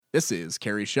This is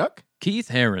Kerry Shuck, Keith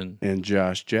Heron, and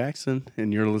Josh Jackson,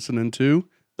 and you're listening to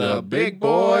the Big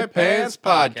Boy Pants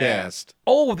Podcast.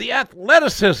 Oh, the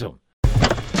athleticism.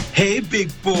 Hey, big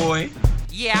boy.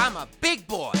 Yeah, I'm a big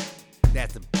boy.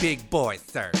 That's a big boy,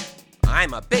 sir.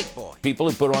 I'm a big boy. People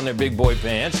who put on their big boy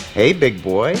pants. Hey, big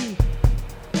boy.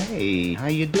 Hey, how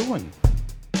you doing?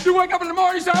 You wake up in the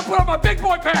morning, you say, I put on my big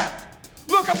boy pants.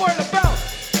 Look, I'm wearing a belt.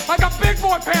 I got big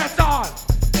boy pants on.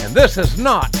 And this is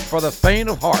not for the faint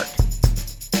of heart.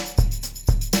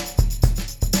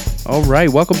 All right,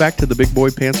 welcome back to the Big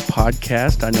Boy Pants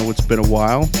Podcast. I know it's been a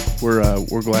while. We're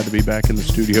glad to be back in the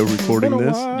studio recording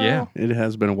this. Yeah. It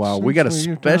has been a while. We got a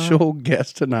special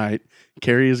guest tonight.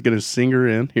 Carrie is going to sing her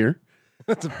in here.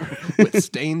 With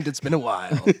Stained, it's been a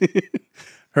while.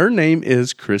 Her name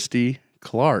is Christy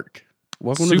Clark.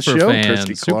 Welcome to the show,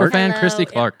 Christy Clark. Super fan, Hello, Christy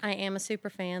Clark. I am a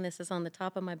super fan. This is on the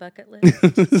top of my bucket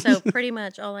list. So pretty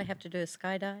much all I have to do is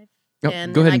skydive. Oh,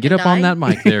 and go ahead I and get can up on die. that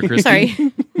mic there, Christy.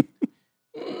 Sorry.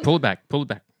 Pull it back. Pull it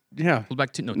back. Yeah. Pull it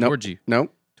back to Nope. towards you.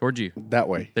 Nope. Towards you. That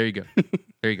way. There you go.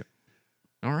 There you go.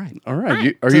 All right. All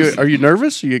right. Hi. Are you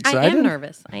nervous? Are you I excited? am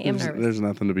nervous. I am nervous. There's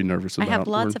nothing to be nervous I about. have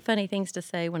lots of funny things to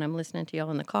say when I'm listening to y'all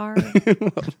in the car.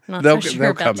 Not They'll so sure they'll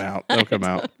about come out. They'll come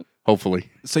out. Hopefully.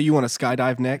 So you want to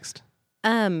skydive next?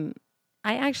 I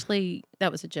actually,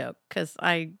 that was a joke because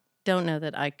I don't know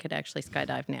that I could actually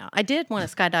skydive now. I did want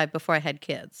to skydive before I had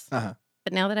kids. Uh-huh.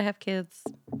 But now that I have kids,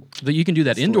 But you can do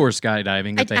that indoor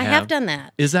skydiving that they I have done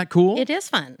that. Is that cool? It is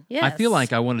fun. Yes. I feel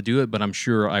like I want to do it, but I'm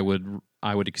sure I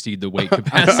would exceed the weight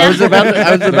capacity. I was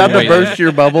about to Wait. burst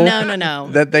your bubble. No.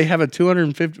 That they have a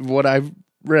 250. What I've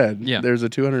read, Yeah. there's a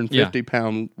 250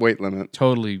 pound weight limit.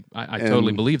 Totally. I totally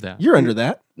And- believe that. You're under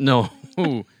that. No.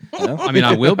 I mean,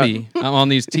 I will be. I'm on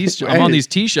these tee shots Hey,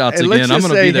 let's again. I'm just going to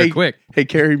say, be there hey, quick. Hey,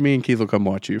 Carrie, me and Keith will come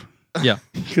watch you. Yeah.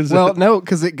 Well, no,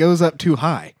 because it goes up too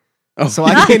high. So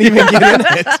I can't even get in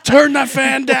it. Turn the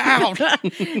fan down.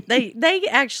 they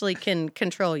actually can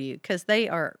control you because they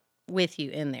are with you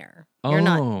in there. You're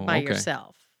not by okay.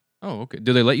 yourself. Oh, okay.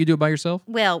 Do they let you do it by yourself?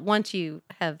 Well, once you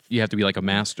have You have to be like a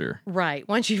master.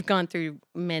 once you've gone through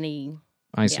many,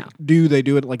 I see. Yeah. Do they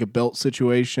do it like a belt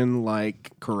situation, like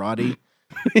karate?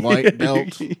 White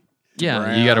belt?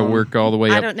 Yeah, you got to work all the way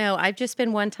I up. don't know. I've just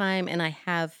been one time, and I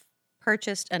have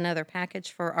purchased another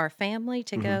package for our family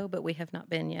to go, but we have not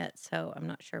been yet, so I'm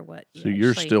not sure what. So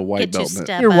you're actually still white get to belting it.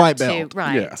 step You're up white to. belt.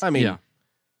 Right? Yeah. I mean, Yeah.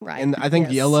 Right. and I think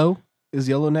Yes. yellow is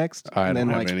yellow next. I and don't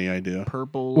then have like any idea.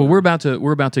 purple. Well, we're about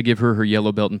to give her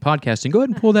yellow belt in podcasting. Go ahead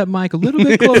and pull that mic a little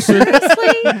bit closer.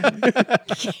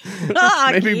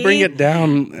 Maybe bring it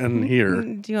down and here.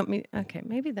 Do you want me? Okay,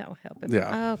 maybe that will help.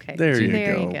 Yeah. Okay. There you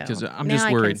There go. you go. 'Cause I'm Now just I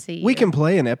can worried. see We you. can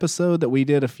play an episode that we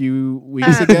did a few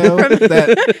weeks ago.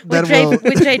 that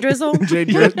with Jay Drizzle. Jay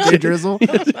Drizzle.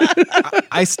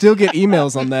 I still get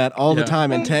emails on that all the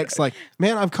time and texts like,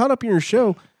 "Man, I've caught up in your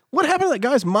show. What happened to that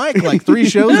guy's mic like 3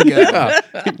 shows ago?" Yeah.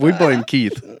 We blame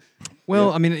Keith.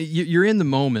 Well, I mean, you're in the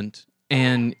moment,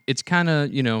 and it's kind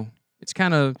of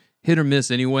hit or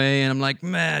miss anyway. And I'm like,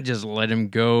 man, just let him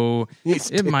go.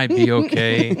 It might be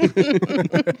okay.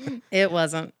 It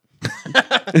wasn't.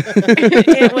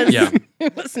 It was. Yeah.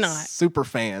 It was not. Super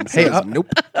fan. Hey, Says, nope.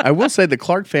 I will say the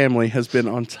Clark family has been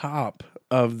on top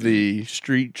of the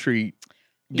street treat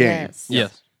game. Yes.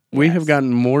 Yes. We have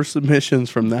gotten more submissions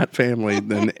from that family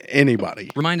than anybody.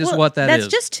 Remind us Well, what that's is.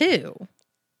 just 2.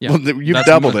 Yeah. Well, you've That's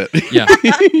doubled what- it. Yeah.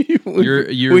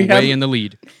 You're We way have- in the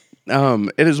lead.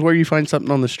 It is where you find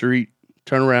something on the street,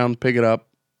 turn around, pick it up,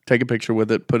 take a picture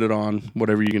with it, put it on,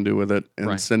 whatever you can do with it, and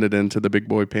Right. send it into the Big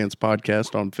Boy Pants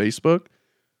Podcast on Facebook,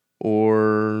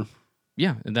 or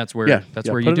Yeah, and that's where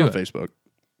where you put do on it. Facebook.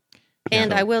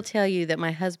 And I will tell you that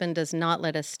my husband does not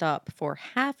let us stop for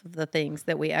half of the things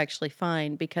that we actually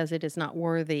find because it is not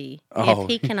worthy. Oh. If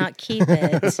he cannot keep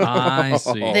it, I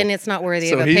see. then it's not worthy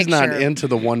So of a he's picture. not into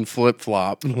the one flip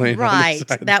flop. Right.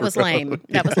 That was lame.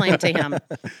 That was lame to him.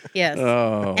 Yes.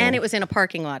 Oh, And it was in a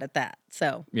parking lot at that.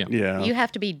 So yeah. you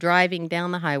have to be driving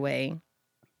down the highway,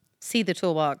 see the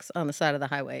toolbox on the side of the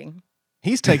highway.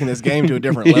 He's taking this game to a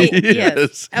different level.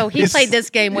 Yes. Oh, he played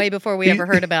this game way before we ever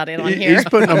heard about it on He's here.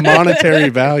 putting a monetary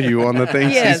value on the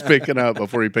things Yes. he's picking up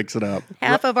before he picks it up.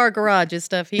 Half of our garage is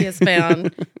stuff he has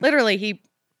found. Literally, he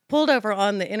pulled over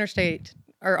on the interstate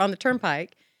or on the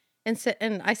turnpike and said,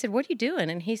 and I said, "What are you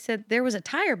doing?" And he said, "There was a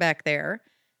tire back there."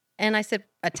 And I said,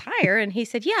 "A tire?" And he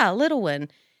said, "Yeah, a little one."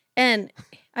 And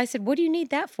I said, "What do you need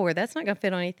that for? That's not going to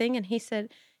fit on anything." And he said,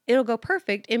 "It'll go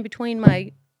perfect in between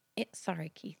my."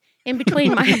 Sorry, Keith. In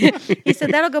between my, he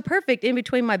said, "That'll go perfect in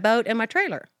between my boat and my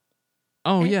trailer."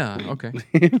 Oh yeah. Okay.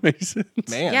 It makes sense.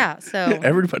 Man. Yeah, so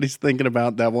Everybody's thinking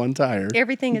about that one tire.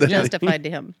 everything is justified to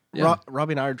him. Yeah.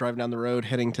 Robbie and I are driving down the road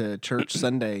heading to church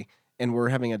Sunday, and we're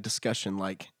having a discussion,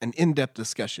 like an in-depth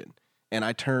discussion. And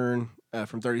I turn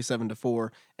from 37 to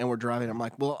 4, and we're driving. I'm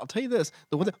like, well, I'll tell you this.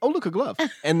 Oh, look, a glove.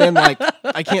 And then, like,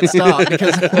 I can't stop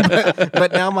because,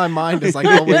 but now my mind is like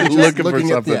always just Looking for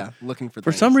looking at, something. looking for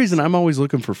For things. some reason, I'm always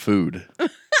looking for food.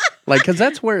 Like, because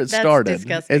that's where it That's started.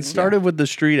 disgusting. It started with the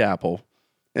street apple.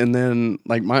 And then,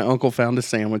 like, my uncle found a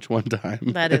sandwich one time.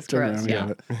 That is Turned gross,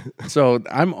 around and got it. So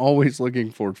I'm always looking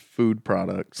for food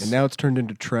products. And now it's turned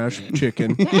into trash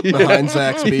chicken behind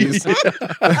Zaxby's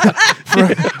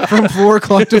from 4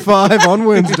 o'clock to 5 on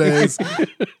Wednesdays.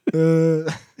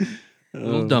 A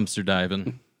little dumpster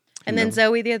diving. And then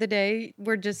Zoe the other day,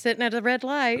 we're just sitting at a red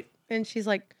light, and she's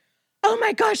like, "Oh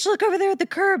my gosh, look over there at the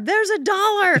curb. There's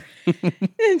 $1."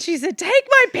 And she said, "Take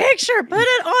my picture, put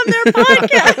it on their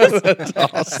podcast."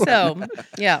 That's awesome. So,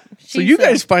 yeah. So you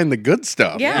guys find the good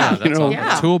stuff. Yeah. That's all.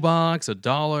 Yeah. A toolbox,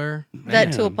 $1. that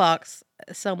Man. toolbox,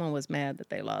 someone was mad that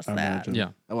they lost that. imagine. Yeah.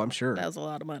 Oh, I'm sure. That was a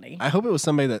lot of money. I hope it was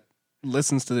somebody that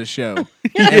listens to this show.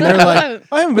 And they're like,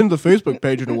 I haven't been to the Facebook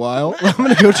page in a while. I'm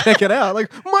going to go check it out.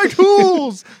 Like, my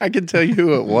tools. I can tell you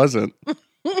who it wasn't.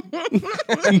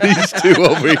 These two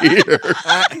over here.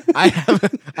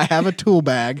 I have a tool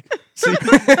bag. See,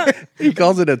 he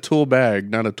calls it a tool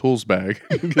bag, not a tools bag.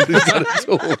 Because it's not a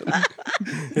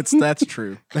tool. That's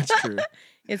true. That's true.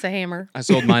 It's a hammer. I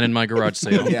sold mine in my garage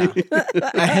sale. Yeah.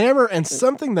 A hammer and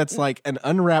something that's like an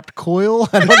unwrapped coil.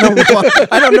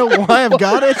 I don't know why I've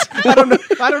got it.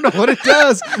 I don't know what it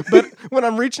does. But when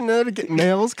I'm reaching there to get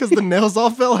nails, because the nails all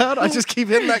fell out, I just keep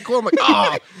hitting that coil. I'm like,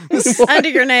 oh, this Under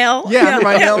your nail. yeah, under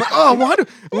my nail. I'm like, oh,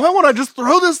 why won't I just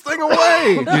throw this thing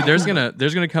away? Dude,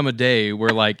 there's gonna come a day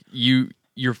where like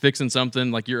you're fixing something,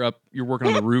 like you're working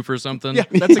on the roof or something. Yeah,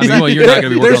 that's exactly. Well, you're not gonna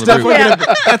be working on the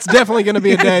roof. That's definitely gonna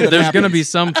be a day. There's going to be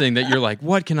something that you're like,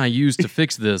 what can I use to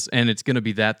fix this? And it's going to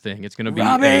be that thing. It's going to be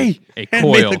Robbie, a hand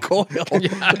me coil. the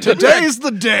coil. Today's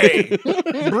the day.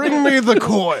 Bring me the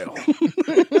coil.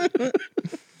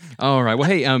 All right. Well,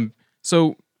 hey,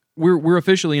 so we're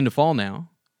officially into fall now,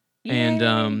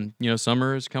 and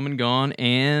summer is come and gone,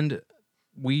 and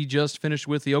we just finished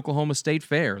with the Oklahoma State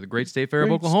Fair, the Great State Fair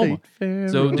of Oklahoma.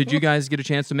 So, did you guys get a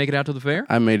chance to make it out to the fair?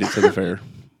 I made it to the fair.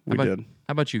 We How did.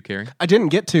 about you, Carrie? I didn't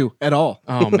get to at all.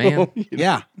 Oh man.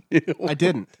 Yeah, I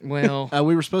didn't. Well,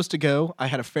 We were supposed to go. I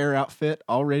had a fair outfit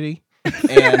already,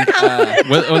 and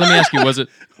well, let me ask you: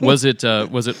 was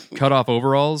it cut off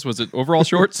overalls? Was it overall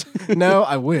shorts? no,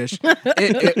 I wish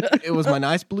it was my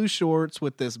nice blue shorts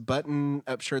with this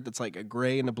button-up shirt that's like a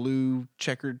gray and a blue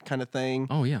checkered kind of thing.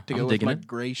 Oh yeah, to I'm go with digging my it.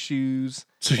 gray shoes.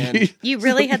 So And You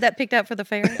really had that picked out for the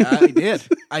fair?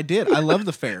 I did. I love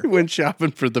the fair. went shopping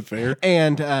for the fair.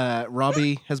 And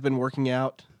Robbie has been working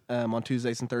out on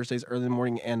Tuesdays and Thursdays early in the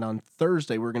morning. And on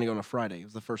Thursday, we were going to go on a Friday. It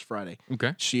was the first Friday.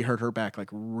 Okay. She hurt her back like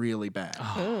really bad.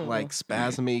 Oh. Like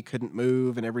spasmy, couldn't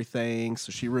move and everything.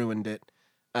 So she ruined it.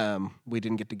 We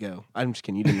didn't get to go. I'm just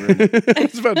kidding. You didn't ruin it. I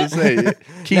was about to say,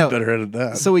 Keith No. better edit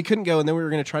that. So we couldn't go. And then we were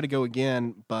going to try to go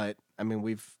again. But I mean,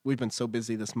 we've been so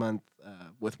busy this month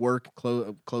with work,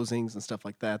 closings and stuff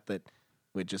like that, that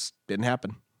it just didn't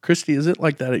happen. Christy, is it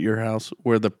like that at your house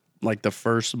where the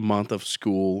first month of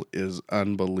school is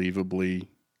unbelievably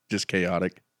just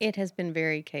chaotic? It has been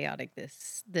very chaotic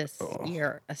this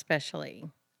year, especially.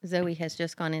 Zoe has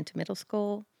just gone into middle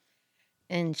school,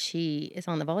 and she is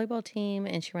on the volleyball team,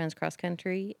 and she runs cross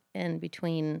country. And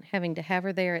between having to have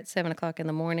her there at 7 o'clock in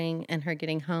the morning and her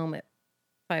getting home at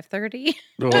 5:30,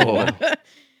 Oh,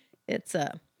 it's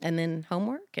and then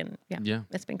homework, and Yeah.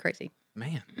 it's been crazy.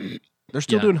 Man. They're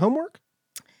still Yeah. doing homework?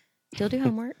 Still do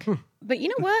homework, but you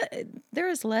know what? There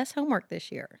is less homework this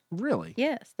year. Really?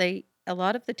 Yes, a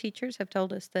lot of the teachers have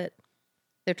told us that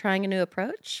they're trying a new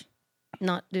approach,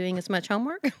 not doing as much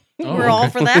homework. Oh, We're all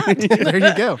okay. for that. There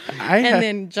you go. And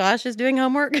then Josh is doing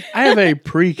homework. I have a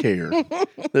pre-care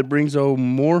that brings home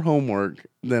more homework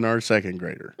than our second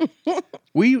grader.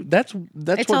 That's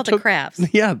It's what all took, the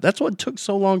crafts. Yeah, that's what took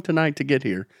so long tonight to get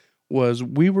here. Was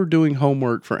we were doing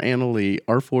homework for Anna Lee,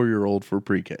 our 4-year-old, for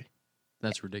pre-K.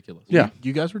 That's ridiculous. Yeah.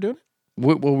 You guys were doing it?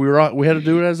 We had to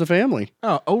do it as a family.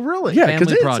 Oh, really? Yeah, because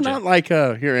Family it's project. not like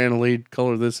here, Anna Lee,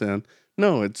 color this in.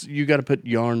 No, it's you got to put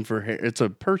yarn for hair. It's a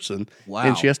person, Wow.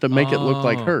 and she has to make it look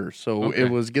like Oh, her. So okay.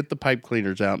 it was get the pipe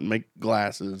cleaners out and make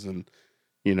glasses, and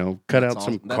cut That's out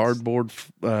some awesome. cardboard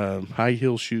high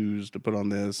heel shoes to put on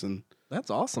this, and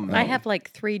That's awesome. I have like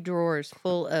 3 drawers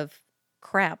full of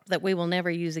crap that we will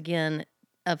never use again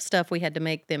of stuff we had to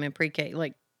make them in pre-K.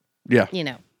 Like, yeah,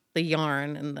 the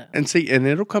yarn and the. And see, and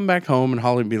it'll come back home, and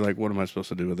Holly will be like, "What am I supposed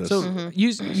to do with this?" So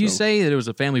you say that it was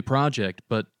a family project,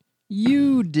 but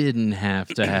you didn't have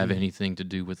to have anything to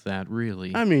do with that,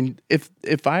 really. I mean,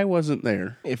 if I wasn't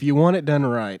there, If you want it done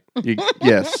right,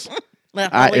 yes,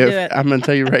 Let Holly do it. I'm going to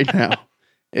tell you right now,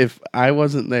 if I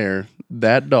wasn't there,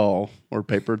 that doll or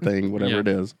paper thing, whatever it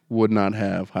is, would not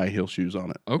have high heel shoes on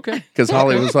it. Okay. Because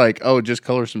Holly was like, "Oh, just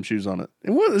color some shoes on it."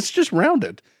 It's just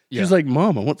rounded. She's like,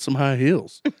 "Mom, I want some high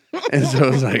heels." And so I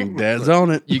was like, "Dad's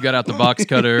on it." You got out the box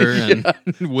cutter and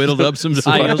whittled up some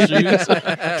high heel shoes.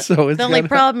 So it's The only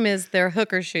problem is they're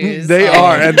hooker shoes. They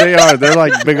are. They're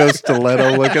like big old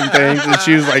stiletto looking things. And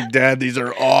she was like, "Dad, these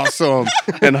are awesome."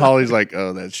 And Holly's like,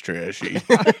 "Oh, that's trashy."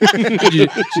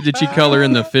 Did she color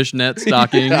in the fishnet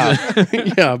stockings?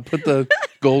 Yeah, put the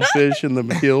goldfish in the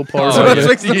heel part. Oh, of I it. was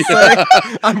fixing to say,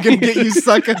 I'm gonna get you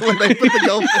sucking when they put the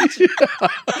goldfish.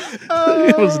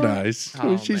 It was nice.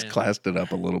 Oh, She's man. classed it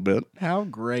up a little bit. How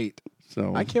great!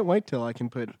 So I can't wait till I can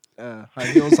put high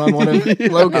heels on one of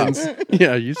Logan's.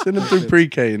 yeah, you send them through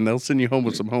pre-K, and they'll send you home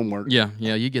with some homework. Yeah,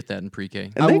 you get that in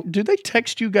pre-K. And do they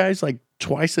text you guys like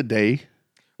twice a day?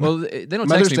 Well, they don't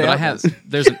Mother's text me, Day but I outfits. have.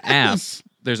 There's an app.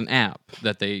 There's an app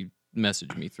that they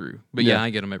message me through. But yeah, Yeah. I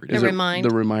get them every The day. Is it Remind? the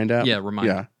Remind app? Yeah, Remind.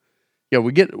 Yeah.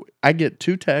 I get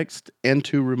 2 text and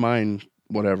 2 Remind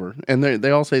whatever, and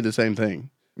they all say the same thing.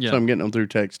 Yeah, So I'm getting them through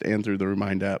text and through the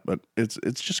Remind app, but it's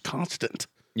just constant.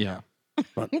 yeah.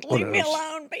 But Leave what me else?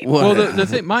 alone, people. What Well, the else?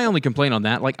 thing, my only complaint on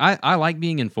that, like I like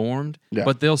being informed, Yeah.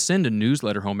 but they'll send a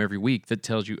newsletter home every week that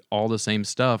tells you all the same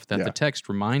stuff that Yeah. the text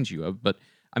reminds you of. But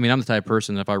I mean, I'm the type of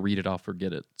person that if I read it, I'll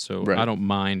forget it. So Right. I don't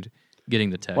mind getting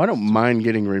the text. Well, I don't mind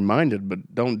getting reminded, but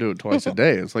don't do it twice a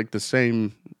day. It's like the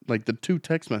same, like the 2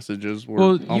 text messages were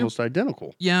Well, almost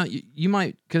identical. Yeah, you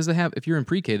might because they have. If you're in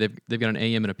pre-K, they've got an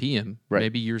AM and a PM. Right.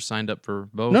 Maybe you're signed up for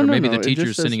both, No, or no, maybe no, the it teacher's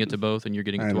just says- sending it to both, and you're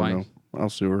getting I it don't twice. know. I'll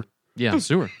sue her. Yeah,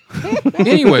 sewer.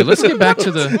 Anyway, let's get back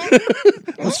to the.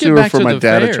 Let's Sue get her back for to my the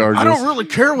data fair. charges. I don't really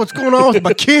care what's going on with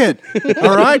my kid.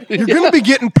 All right, you're gonna be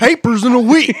getting papers in a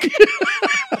week.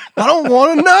 I don't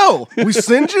want to know. We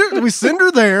send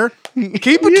her there.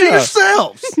 Keep it to Yeah.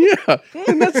 yourselves. Yeah,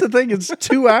 and that's the thing. It's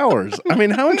 2 hours. I mean,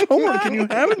 how much homework can you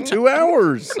have in 2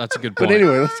 hours? That's a good point. But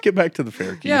anyway, let's get back to the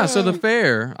fair. Keith. Yeah, so the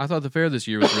fair, I thought the fair this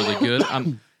year was really good.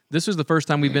 This is the first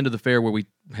time we've been to the fair where we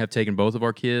have taken both of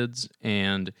our kids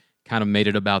and kind of made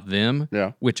it about them,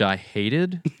 Yeah. which I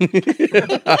hated.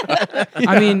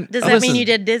 I mean, Does that listen, mean you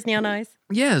did Disney on Ice?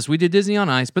 Yes, we did Disney on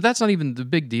Ice, but that's not even the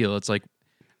big deal. It's like,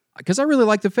 because I really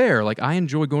like the fair. Like, I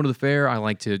enjoy going to the fair. I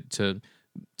like to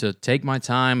take my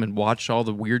time and watch all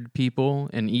the weird people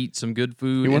and eat some good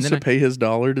food. He wants and to then pay his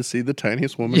 $1 to see the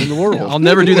tiniest woman in the world. I'll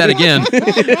never do that again.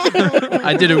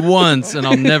 I did it once, and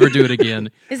I'll never do it again.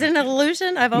 Is it an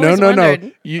illusion? I've No, always no, wondered.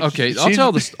 no. You- Okay, I'll she's-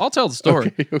 tell the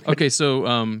story. Okay. Okay,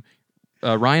 so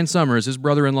Ryan Summers, his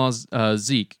brother-in-law's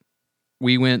Zeke,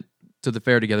 we went to the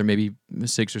fair together maybe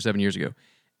 6 or 7 years ago,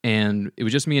 and it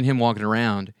was just me and him walking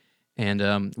around,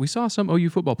 and we saw some OU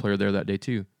football player there that day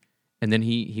too, and then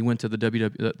he went to the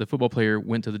the football player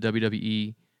went to the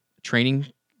WWE training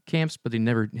camps, but they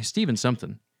never Steven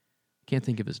something, can't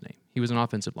think of his name. He was an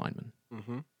offensive lineman.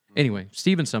 Anyway,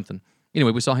 Steven something.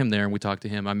 Anyway, we saw him there and we talked to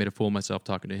him. I made a fool of myself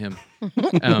talking to him.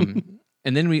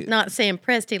 And then we Not saying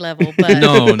Presty level, but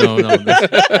no.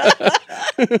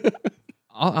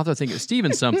 I'll have to think of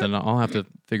Steven something. I'll have to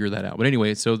figure that out. But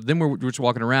anyway, so then we're just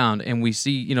walking around and we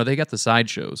see, they got the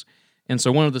sideshows. And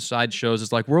so one of the sideshows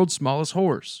is like world's smallest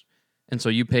horse. And so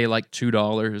you pay like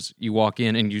 $2, you walk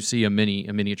in and you see a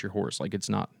miniature horse. Like it's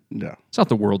not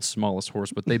the world's smallest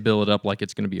horse, but they build it up like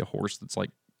it's going to be a horse that's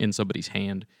like in somebody's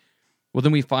hand. Well,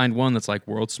 then we find one that's like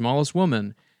world's smallest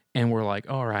woman. And we're like,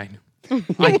 all right.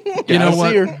 You know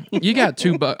what? You got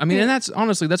 $2. I mean, and that's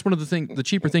honestly, that's one of the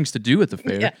cheaper things to do at the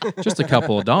fair. Just a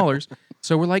couple of dollars.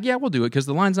 So we're like, yeah, we'll do it because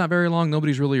the line's not very long.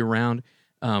 Nobody's really around.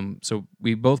 So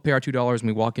we both pay our $2 and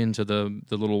we walk into the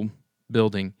little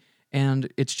building,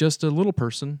 and it's just a little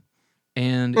person.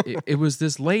 And it was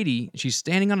this lady. She's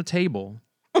standing on a table,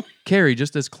 Carrie,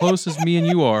 just as close as me and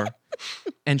you are,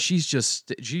 and she's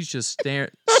just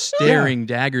staring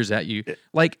daggers at you,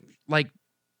 like.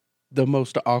 The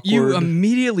most awkward. You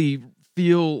immediately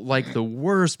feel like the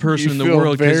worst person You in the feel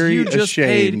world because very you just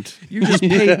ashamed. paid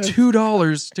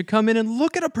 $2 to come in and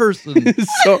look at a person.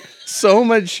 so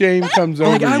much shame comes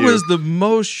over Like I you. was the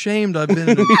most shamed I've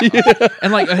been.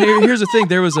 And like here's the thing: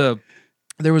 there was a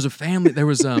family. There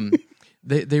was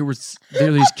there were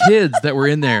these kids that were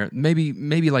in there,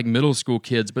 maybe like middle school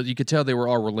kids, but you could tell they were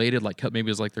all related, like maybe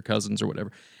it was like their cousins or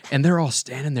whatever. And they're all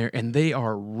standing there, and they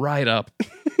are right up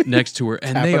next to her,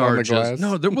 and they Tapping on are the just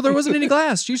glass. there wasn't any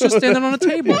glass. She's just standing on a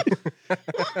table.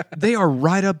 They are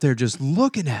right up there, just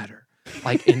looking at her,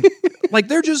 like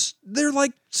they're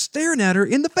like staring at her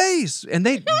in the face, and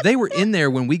they were in there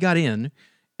when we got in.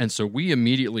 And so we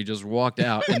immediately just walked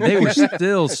out, and they were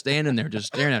still standing there, just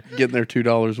staring at her. Getting their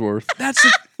 $2 worth. That's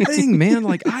the thing, man.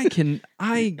 Like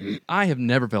I have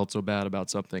never felt so bad about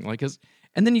something. Like,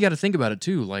 and then you got to think about it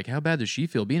too. Like, how bad does she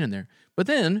feel being in there? But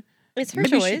then It's her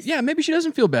maybe choice. maybe she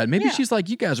doesn't feel bad. Maybe Yeah. she's like,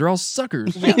 you guys are all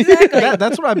suckers.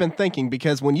 That's what I've been thinking,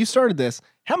 because when you started this,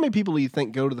 how many people do you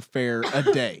think go to the fair a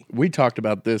day? We talked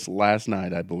about this last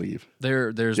night, I believe.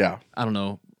 There's Yeah. I don't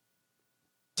know,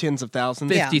 Tens of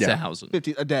thousands? 50,000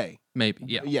 50 a day. maybe.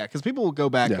 Yeah. Yeah, because people will go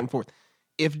back Yeah. and forth.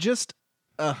 If just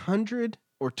 100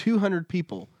 or 200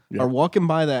 people Yeah. are walking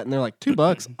by that and they're like,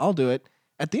 $2, I'll do it.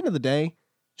 At the end of the day,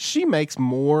 she makes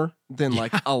more than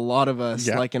like a lot of us,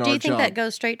 Yeah. like in Do our you think job. that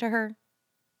goes straight to her,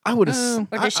 I would assume.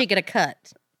 or does she get a cut?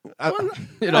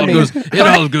 It all goes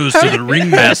to the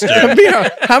ringmaster.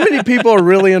 How many people are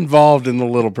really involved in the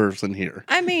little person here?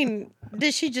 I mean,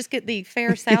 does she just get the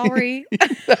fair salary?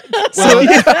 So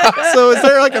is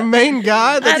there like a main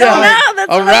guy I that's don't like, know. That's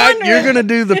All what I'm right, wondering. you're going to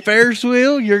do the Ferris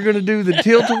wheel, you're going to do the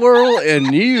tilt-a-whirl,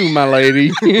 and you, my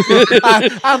lady.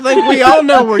 I think we all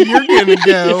know where you're going to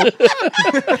go.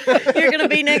 You're gonna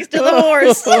be next to the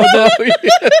horse. Oh, no,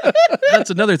 yeah. That's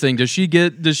another thing. Does she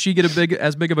get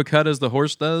as big of a cut as the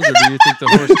horse does, or do you think the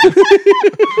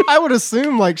horse? I would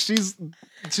assume like she's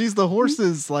the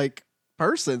horse's like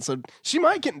person, so she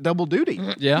might get double duty.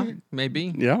 Yeah,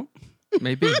 maybe. Yeah.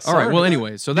 Maybe. All Sorry. right. Well,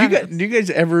 anyway, so Do you, that guys, do you guys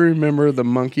ever remember the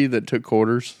monkey that took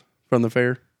quarters from the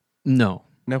fair? no.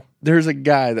 No. There's a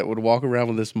guy that would walk around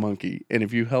with this monkey, and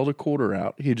if you held a quarter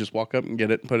out, he'd just walk up and get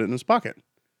it and put it in his pocket.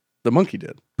 The monkey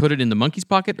did. Put it in the monkey's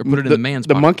pocket or put it in the man's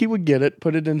The pocket? monkey would get it,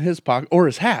 put it in his pocket, or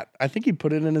his hat. I think he'd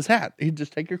put it in his hat. He'd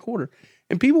just take your quarter.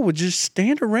 And people would just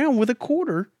stand around with a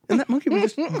quarter, and that monkey would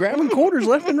just grabbing quarters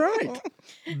left and right.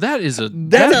 That is a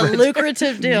That's a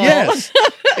lucrative deal. Yes.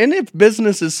 And if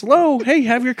business is slow, hey,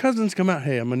 have your cousins come out.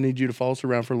 Hey, I'm going to need you to follow us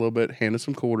around for a little bit. Hand us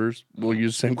some quarters. We'll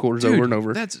use the same quarters Dude, over and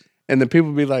over. That's And then people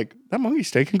would be like, that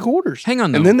monkey's taking quarters. Hang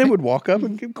on, And though. then they would walk up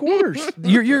and give quarters.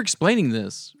 you're explaining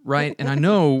this, right? And I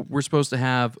know we're supposed to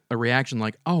have a reaction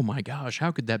like, "Oh my gosh,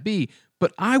 how could that be?"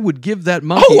 But I would give that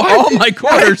monkey all my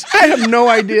quarters. I have no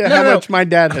idea how much my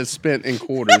dad has spent in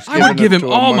quarters. I would give giving him it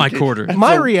to a all my monkey. quarters.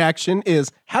 My reaction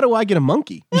is, how do I get a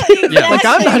monkey? Yeah. Like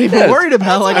I'm not even worried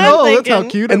about like, what I'm oh, that's how thinking.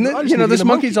 cute. And I then, just you know, need to this get a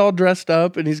monkey. monkey's all dressed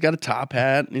up, and he's got a top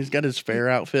hat, and he's got his fair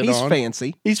outfit He's on.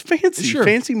 fancy. He's fancy. Sure.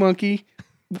 Fancy monkey.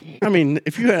 I mean,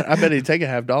 if you had, I bet he'd take a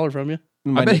 $50 from you.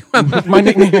 My, bet- my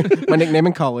nickname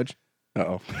in college.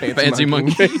 Uh-oh. Fancy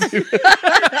monkey.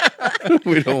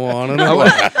 We don't want to Oh,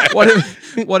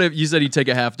 know. what if you said he'd take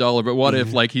a $50, but what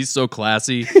if like he's so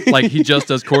classy, like he just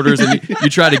does quarters, and you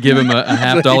try to give him a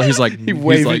 $50, he's like he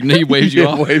waves you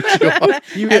off. Waves you off.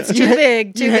 That's too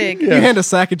big. Too big. You hand a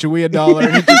Sacagawea $1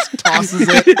 and he just tosses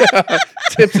it.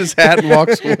 Tips his hat and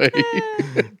walks away.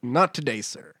 Not today,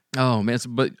 sir. Oh man,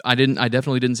 but I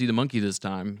definitely didn't see the monkey this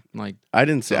time. Like, I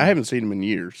haven't seen him in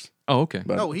years. oh okay.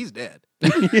 But Oh, he's dead.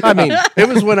 I mean, it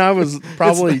was when I was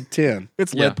probably 10.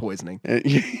 it's Yeah. lead poisoning.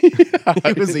 He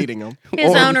He was eating them.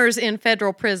 His owner's in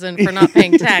federal prison for not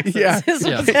paying taxes. Yeah. Is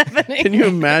what's happening. Can you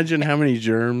imagine how many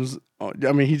germs?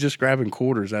 I mean, he's just grabbing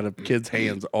quarters out of kids'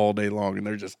 hands all day long, and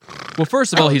they're just Well,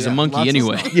 first of all, he's a yeah, monkey lots of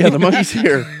anyway. stuff. yeah. The monkey's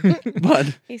here, but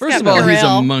He's First got of all, he's a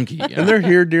Purell. monkey. yeah. and they're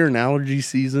here during allergy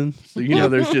season, so you know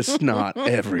there's just snot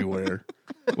everywhere.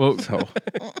 Well, So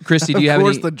Christy, do Of you have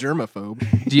course, any? the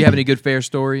germaphobe. Do you have any good fair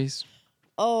stories?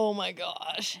 Oh my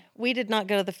gosh. We did not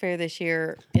go to the fair this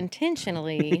year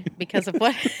intentionally because of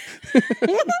what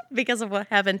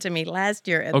happened to me last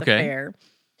year at the Okay. fair.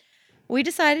 We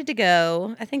decided to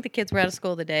go. I think the kids were out of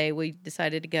school the day we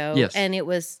decided to go. Yes. And it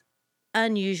was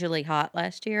unusually hot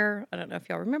last year. I don't know if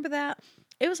y'all remember that.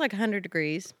 It was like 100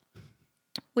 degrees.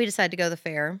 We decided to go to the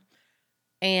fair.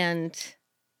 And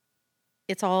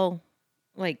it's all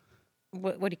like,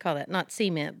 what do you call that? Not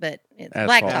cement, but it's Asphalt.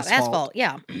 blacktop. Asphalt. Asphalt.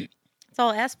 Yeah. It's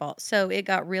all asphalt. So it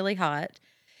got really hot.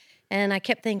 And I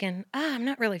kept thinking, I'm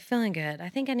not really feeling good. I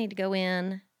think I need to go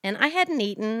in. And I hadn't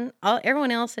eaten. Everyone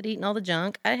else had eaten all the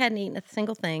junk. I hadn't eaten a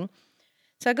single thing.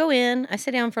 So I go in. I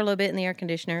sit down for a little bit in the air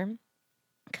conditioner.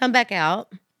 Come back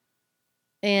out.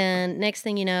 And next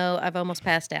thing you know, I've almost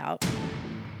passed out.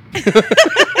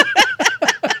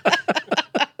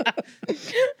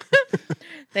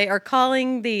 They are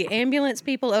calling the ambulance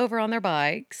people over on their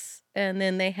bikes. and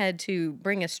then they had to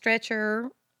bring a stretcher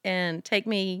and take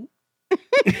me.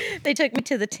 They took me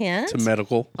to the tent. To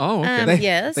medical. Oh, okay.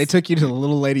 Yes. They took you to the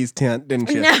little lady's tent, didn't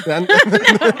you? No.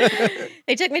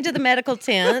 They took me to the medical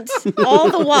tent. All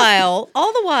the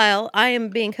while, I am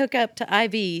being hooked up to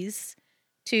IVs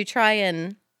to try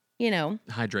and,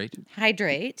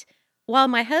 Hydrate. while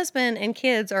my husband and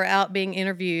kids are out being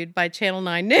interviewed by Channel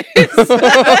 9 News.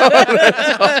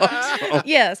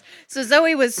 Yes. So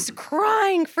Zoe was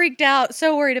crying, freaked out,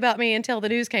 so worried about me until the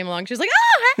news came along. She was like,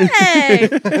 "Oh, hey!"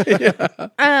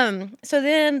 So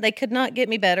then they could not get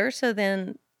me better. So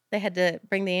then they had to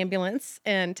bring the ambulance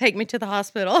and take me to the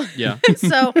hospital. Yeah.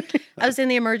 So I was in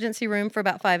the emergency room for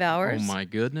about 5 Oh hours. my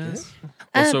goodness.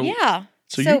 Well, Yeah.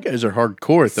 So you guys are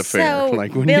hardcore at the fair. So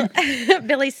Like when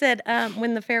Billy said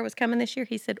when the fair was coming this year,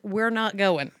 he said, "We're not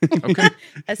going." Okay.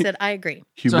 I said, "I agree."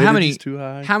 humidity's too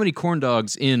high. How many corn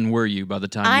dogs in were you by the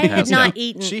time I you had passed not out?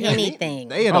 eaten She had anything.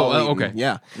 They had Oh, all eaten. okay.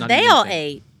 Yeah. Not They even all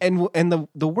anything. ate. And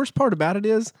the worst part about it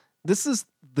is this is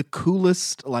the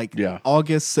coolest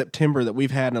August, September that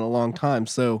we've had in a long time.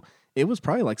 So it was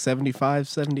probably like 75,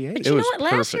 78. But you know was what?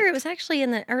 Last year perfect. it was actually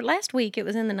last week it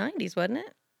was in the 90s, wasn't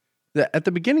it? At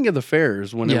the beginning of the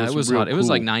fairs, when Yeah, it it was real hot. It was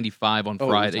like cool. 95 on Oh, it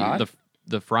was Friday. hot?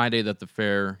 The Friday that the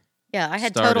fair Yeah, I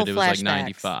had started, total it was like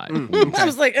flashbacks. 95. I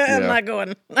was like, I'm Yeah. not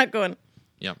going. Not going.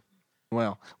 Yep.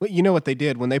 Well, you know what they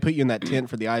did when they put you in that tent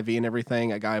for the IV and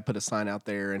everything. A guy put a sign out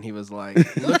there, and he was like,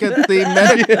 "Look at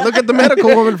the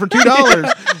medical woman for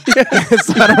 $2."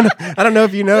 So I don't know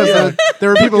if you know. So there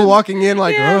were people walking in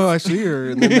like, Yes. "Oh, I see her,"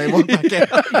 and then they walk back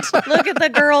out. Look at the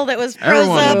girl that was froze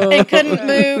Everyone. up and couldn't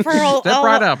move. Her whole Step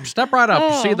right up. Step right up.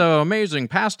 Oh. See the amazing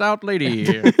passed out lady.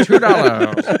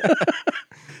 $2.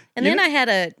 And then I had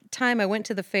a time I went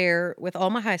to the fair with all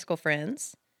my high school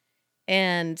friends,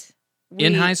 and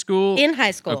In high school? In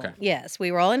high school, Okay. yes,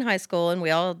 we were all in high school, and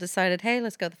we all decided, hey,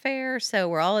 let's go to the fair. So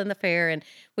we're all in the fair, and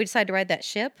we decided to ride that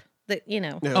ship. That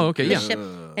Oh, okay, the yeah. ship,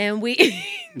 and we.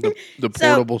 the So-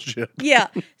 portable ship. Yeah.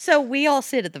 So we all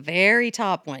sit at the very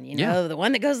top one, Yeah. the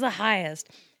one that goes the highest.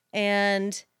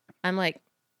 And I'm like,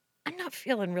 I'm not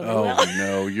feeling really Oh well.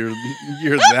 no, you're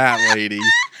that lady.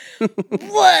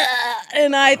 Blah!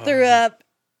 And I threw up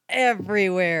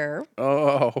everywhere.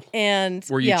 Oh, And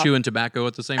Were you yeah, chewing tobacco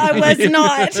at the same I time? was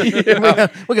not.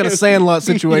 we got a Sandlot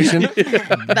situation.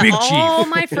 But Big all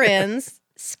chief. my friends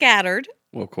scattered.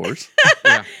 well, of course.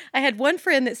 Yeah. I had one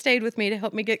friend that stayed with me to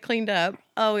help me get cleaned up.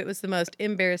 Oh, it was the most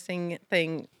embarrassing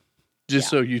thing. Just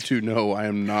so you two know, I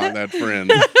am not that friend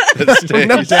that stays.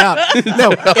 No doubt.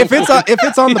 No, if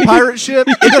it's on the pirate ship,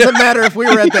 it doesn't matter if we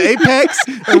were at the Apex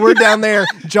or we're down there.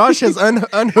 Josh has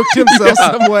unhooked himself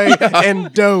some way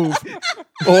and dove.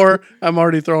 Or I'm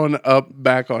already throwing up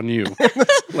back on you.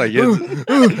 Like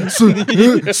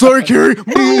it's, Sorry, Carrie.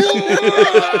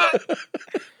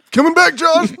 Coming back,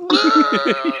 Josh.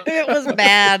 It was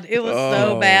bad. It was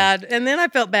so Oh. bad. And then I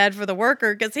felt bad for the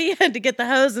worker because he had to get the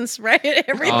hose and spray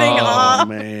everything Oh, off.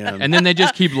 man. And then they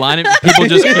just keep lining. People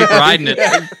just keep riding it.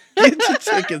 Get your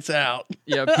tickets out.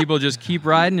 Yeah, people just keep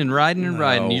riding and riding and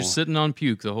riding. No. You're sitting on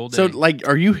puke the whole day. So, like,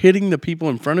 are you hitting the people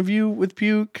in front of you with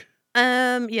puke?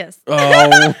 Yes.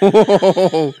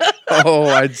 Oh,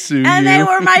 I'd sue And you. they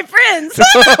were my friends.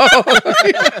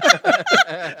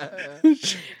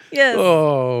 Yes.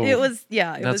 Oh, It was,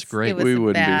 yeah. It That's was, great. It was we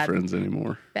wouldn't bad, be friends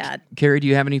anymore. Bad. Carrie, do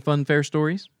you have any fun fair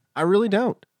stories? I really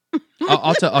don't.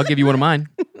 I'll give you one of mine.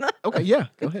 Okay, yeah,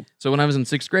 go ahead. So when I was in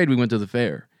 6th grade, we went to the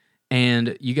fair.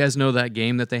 And you guys know that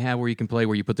game that they have where you can play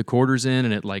where you put the quarters in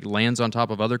and it like lands on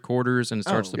top of other quarters and it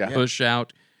starts to yeah. push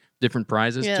out different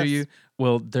prizes Yes. to you.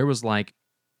 Well, there was like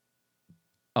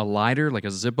a lighter, like a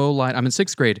Zippo lighter. I'm in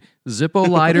 6th grade. Zippo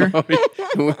lighter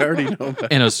We already know that.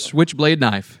 and a switchblade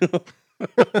knife.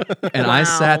 And I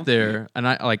Wow. sat there and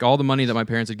I like all the money that my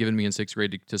parents had given me in 6th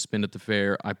grade to spend at the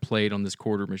fair, I played on this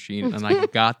quarter machine and I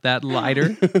got that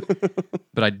lighter,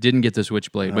 but I didn't get the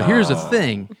switchblade. But here's the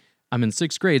thing. I'm in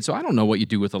 6th grade, so I don't know what you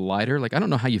do with a lighter. Like I don't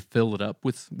know how you fill it up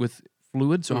with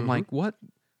fluid. So I'm like, what?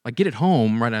 I get it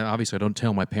home, right? Obviously, I don't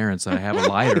tell my parents that I have a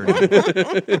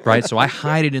lighter, right? So I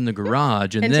hide it in the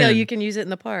garage, and Until then you can use it in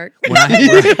the park. when I,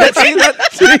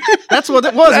 That's what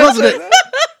it was, wasn't it?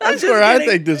 That's where I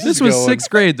think this this is was going. 6th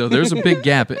grade though. There's a big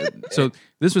gap. So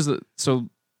this was so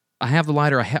I have the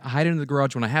lighter. I hide it in the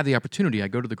garage. When I have the opportunity, I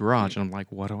go to the garage, and I'm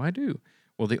like, what do?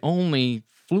 Well, the only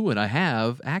fluid I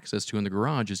have access to in the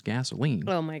garage is gasoline.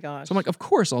 Oh my gosh. So I'm like, of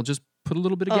course, I'll just put a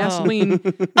little bit of gasoline.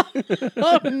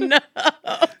 oh no.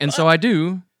 And so I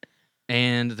do.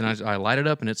 And then I light it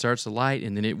up and it starts to light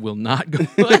and then it will not go.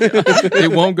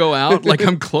 It won't go out. Like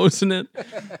I'm closing it.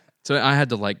 So I had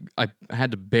to I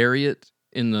had to bury it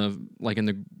in the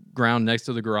ground next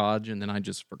to the garage, and then I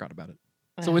just forgot about it.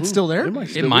 So it's still there?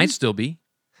 It might still be.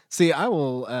 See, I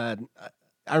will.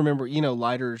 I remember,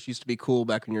 lighters used to be cool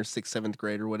back when you're 6th, 7th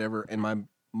grade or whatever. And my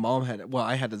mom had. Well,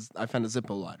 I found a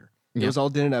Zippo lighter. It Yeah. was all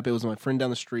dented up. It was my friend down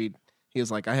the street. He was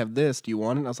like, "I have this. Do you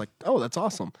want it?" And I was like, "Oh, that's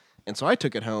awesome." And so I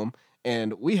took it home.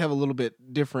 And we have a little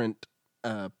bit different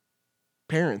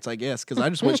parents, I guess, because I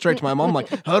just went straight to my mom, like,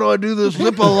 "How do I do this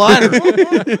Zippo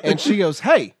lighter?" And she goes,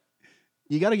 "Hey,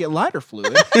 you got to get lighter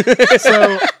fluid.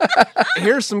 So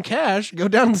here's some cash. Go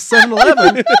down to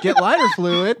 7-Eleven, get lighter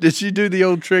fluid." Did she do the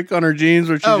old trick on her jeans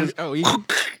where she just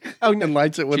and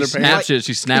lights it with She her pants? snaps it.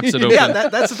 She snaps it open. Yeah,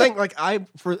 that's the thing. Like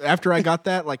after I got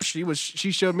that, like she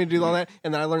showed me to do all that,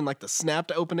 and then I learned like the snap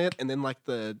to open it, and then like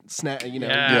the snap, do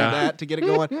that to get it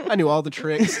going. I knew all the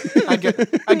tricks. I'd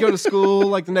go to school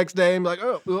like the next day and be like,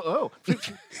 oh,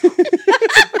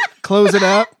 close it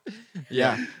up.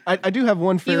 Yeah, I do have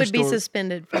one fair You would be story.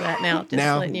 suspended for that now. Just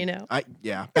Now, letting you know.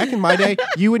 back in my day,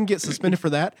 you wouldn't get suspended for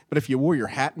that, but if you wore your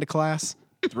hat into class,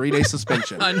 3-day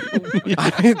suspension. I know.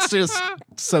 It's just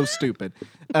so stupid.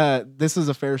 This is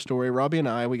a fair story. Robbie and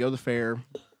I, we go to the fair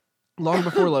long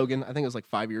before Logan. I think it was like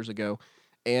 5 years ago,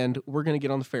 and we're gonna get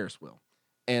on the Ferris wheel.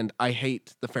 And I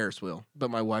hate the Ferris wheel,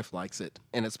 but my wife likes it,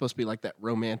 and it's supposed to be like that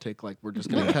romantic, like we're just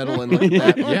gonna cuddle and like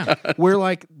that. Yeah. We're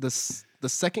like the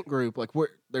second group, like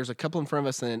there's a couple in front of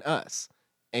us and then us,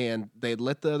 and they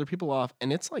let the other people off,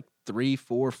 and it's like 3,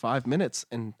 4, 5 minutes,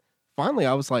 and finally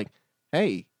I was like,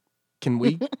 "Hey, can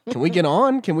we get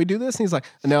on? Can we do this?" And he's like,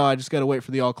 "No, I just got to wait for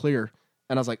the all clear."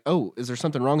 And I was like, "Oh, is there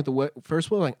something wrong with the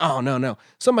first wheel?" Like, "Oh, no,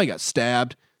 somebody got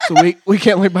stabbed, so we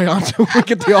can't let by on until we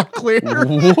get the all clear."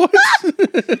 What?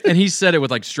 And he said it with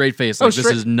like straight face, like this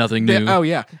is nothing new. Oh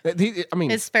yeah, I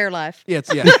mean, It's fair life. yeah,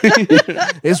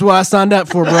 it's what I signed up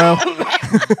for, bro.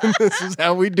 This is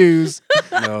how we do's.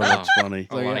 No, that's funny.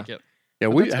 I like it.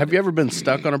 Yeah, have you ever been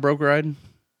stuck on a broke ride?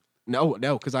 No,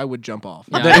 because I would jump off.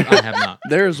 Yeah, I have not.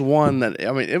 There's one that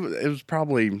it was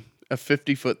probably a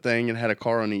 50-foot thing and had a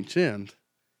car on each end,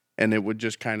 and it would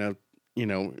just kind of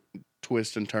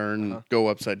twist and turn, go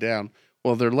upside down.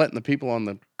 Well, they're letting the people on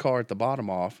the car at the bottom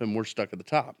off, and we're stuck at the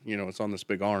top. It's on this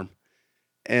big arm,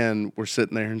 and we're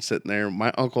sitting there.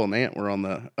 My uncle and aunt were on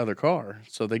the other car,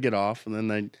 so they get off, and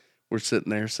then we're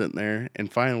sitting there,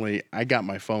 and finally I got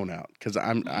my phone out because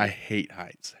I hate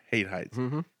heights.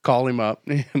 Mm-hmm. Call him up,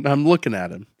 and I'm looking at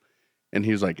him, and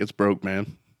he was like, "It's broke,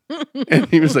 man." And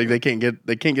he was like, they can't get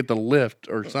the lift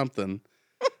or something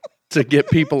to get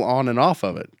people on and off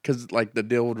of it, because like the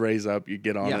deal would raise up, you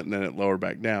get on it, and then it lower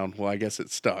back down. Well, I guess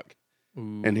it's stuck.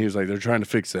 Ooh. And he was like, "They're trying to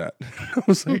fix that." I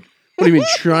was like, "What do you mean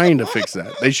trying to fix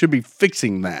that? They should be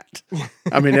fixing that."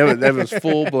 I mean, that was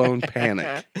full blown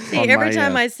panic. See, on every my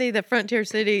time end. I see the Frontier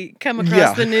City come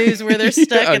across the news where they're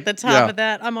stuck at the top of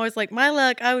that, I'm always like, my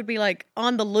luck, I would be like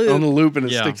on the loop. on the loop, and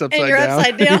it Yeah. sticks and upside you're down.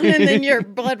 upside down, and then your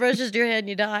blood rushes to your head and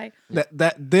you die.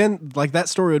 That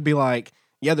story would be like,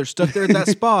 yeah, they're stuck there at that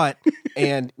spot,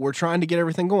 and we're trying to get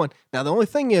everything going. Now, the only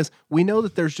thing is, we know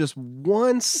that there's just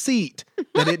one seat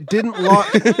that it didn't lock.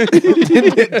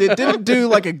 it didn't do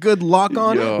like a good lock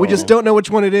on. Yo. We just don't know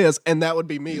which one it is, and that would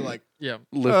be me. Like, Yeah.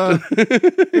 Lift.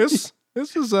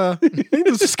 this is I think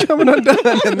this is coming undone,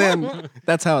 and then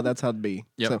that's how it'd be.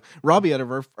 Yep. So, Robbie, out of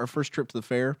our first trip to the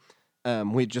fair,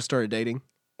 we had just started dating,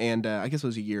 and I guess it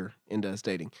was a year into us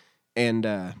dating,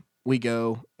 and we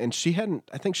go, and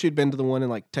I think she had been to the one in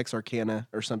like Texarkana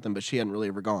or something, but she hadn't really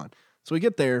ever gone. So we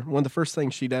get there. One of the first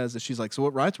things she does is she's like, "So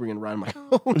what rides are we going to ride?" I'm like,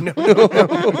 "Oh,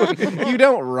 no. You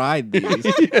don't ride these.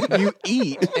 You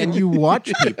eat and you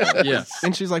watch people." Yes.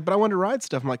 And she's like, "But I want to ride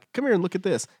stuff." I'm like, "Come here and look at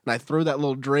this." And I throw that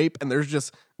little drape, and there's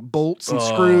just bolts and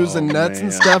screws and nuts and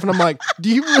man. stuff. And I'm like,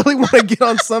 "Do you really want to get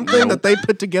on something that they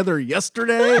put together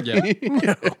yesterday?"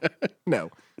 Yeah. No.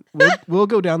 We'll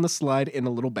go down the slide in a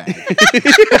little bag.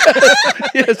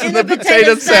 Yes, in the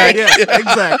potato sack. Yeah,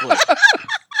 exactly.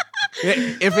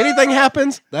 If anything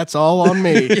happens, that's all on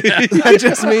me. That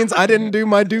just means I didn't do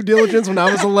my due diligence when I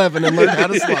was 11 and learned how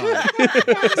to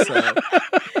slide. So,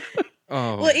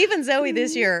 Oh. Well, even Zoe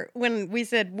this year, when we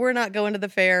said we're not going to the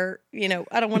fair,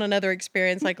 I don't want another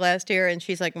experience like last year, and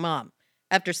she's like, "Mom,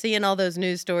 after seeing all those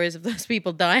news stories of those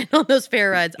people dying on those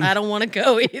fair rides, I don't want to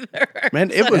go either." Man,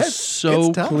 it was it's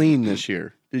so tough. clean this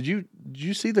year. Did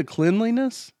you see the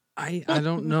cleanliness? I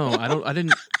don't know. I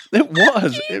didn't. It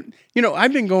was.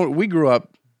 I've been going. We grew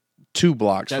up 2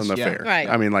 blocks from the That's- yeah. fair. Right.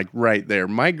 I mean, like right there.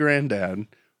 My granddad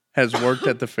has worked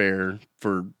at the fair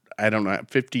for, I don't know,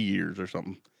 50 years or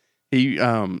something. He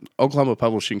Oklahoma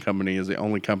Publishing Company is the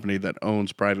only company that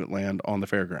owns private land on the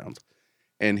fairgrounds,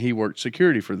 and he worked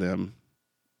security for them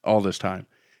all this time.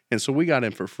 And so we got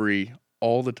in for free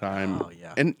all the time. Oh,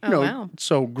 yeah. And, Oh, wow.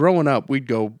 so growing up, we'd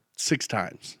go 6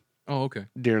 times Oh, okay.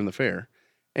 during the fair.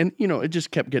 And, it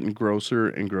just kept getting grosser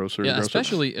and grosser Yeah, and grosser.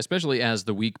 especially as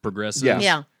the week progresses. Yeah.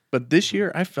 Yeah. But this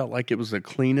year, I felt like it was the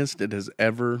cleanest it has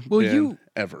ever Well, been,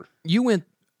 ever. You and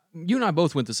I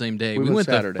both went the same day. We We went went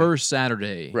Saturday. the first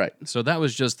Saturday. Right. So that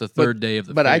was just the third day of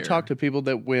the But fair. I talked to people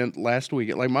that went last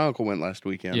weekend. Like my uncle went last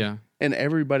weekend. Yeah. And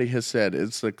everybody has said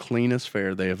it's the cleanest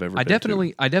fair they have ever I been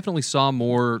definitely saw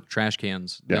more trash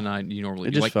cans than Yeah. you normally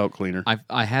It do. just felt cleaner.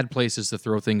 I had places to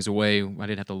throw things away. I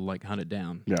didn't have to hunt it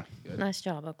down. Yeah. Nice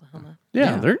job, Oklahoma.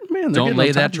 Yeah, Yeah. they're Don't getting lay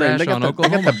on that top of that. They trash got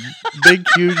on They got the big,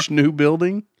 huge new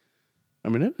building. I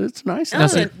mean, it's nice. Oh,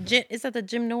 That's is that the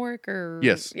Jim Norick or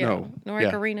Yes, Yeah, no, Norick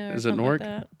yeah. Arena? Or Is it something Norick? Like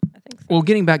that. I think so. Well,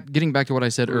 getting back to what I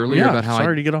said earlier yeah, about how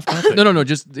sorry to get off topic. No.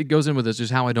 Just it goes in with this.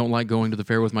 Just how I don't like going to the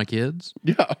fair with my kids.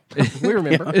 Yeah. We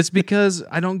remember. It's because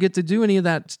I don't get to do any of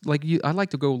that. I like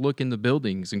to go look in the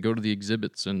buildings and go to the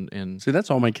exhibits and See,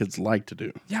 that's all my kids like to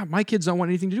do. yeah, my kids don't want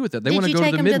anything to do with that. They Did want to you go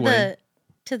take to the them Midway.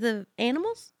 to the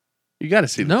animals? You got to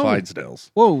see the No. Clydesdales.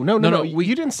 Whoa, no. No,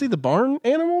 You didn't see the barn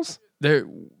animals?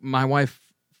 My wife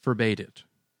forbade it.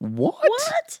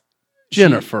 What?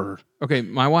 Jennifer. Okay,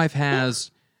 my wife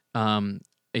has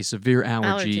a severe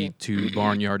allergy Allergy. to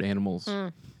barnyard animals. Yeah.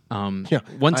 One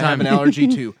I have time an allergy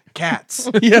to cats.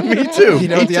 Yeah, me too. You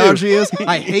know Me what the too. allergy is?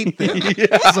 I hate them.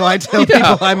 So I tell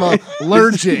people I'm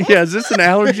allergic. Yeah, is this an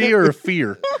allergy or a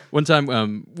fear? One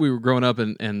time, we were growing up,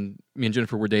 and me and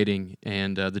Jennifer were dating,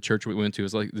 and the church we went to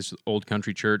was like this old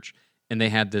country church, and they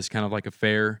had this kind of like a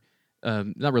fair,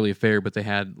 not really a fair, but they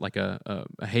had like a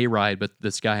hayride. But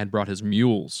this guy had brought his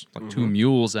mules, like 2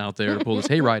 mules out there to pull this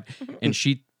hayride, and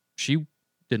she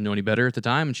didn't know any better at the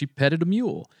time, and she petted a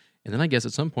mule, and then I guess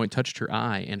at some point touched her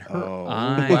eye, and her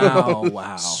eye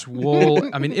Wow.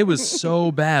 swole. I mean, it was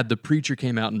so bad. The preacher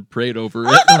came out and prayed over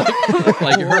it.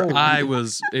 Like her eye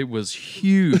was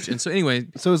huge. And so anyway,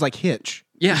 So it was like Hitch.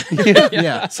 yeah.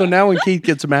 Yeah. So now when Keith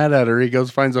gets mad at her, he goes,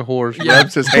 finds a horse,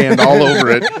 rubs his hand all over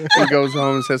it, and goes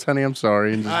home and says, "Honey, I'm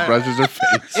sorry," and just brushes her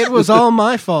face. It was all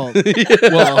my fault. Well,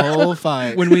 the whole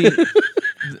fight. When we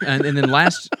and then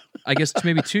last, I guess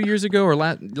maybe 2 years ago or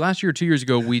last year or 2 years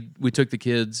ago, we took the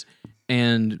kids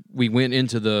and we went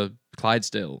into the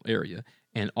Clydesdale area.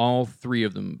 And all 3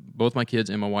 of them, both my kids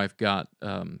and my wife, got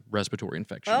respiratory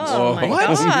infections. Oh my What?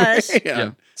 gosh!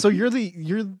 Yeah. So you're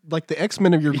like the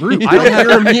X-Men of your group. I don't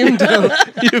you're immune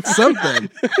to something.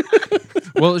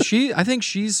 Well, I think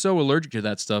she's so allergic to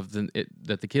that stuff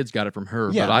that the kids got it from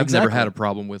her. Yeah, but I've never exactly. had a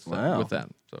problem with Wow. with that.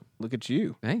 So Look at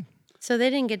you. hey, So they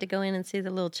didn't get to go in and see the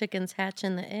little chickens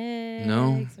hatching the eggs.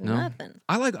 No. Nothing.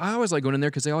 I always like going in there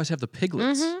because they always have the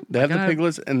piglets. They have the God.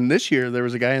 piglets, and this year there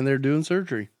was a guy in there doing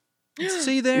surgery.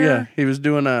 See there, Yeah, he was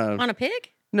doing On a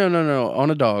pig? no, on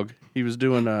a dog. He was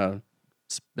doing a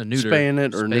neuter, spaying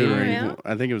it or Spay. neutering. Yeah.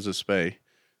 I think it was a spay.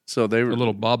 So they were a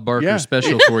little Bob Barker Yeah.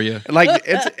 special for you. like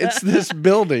it's this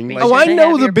building. Like, Oh, I They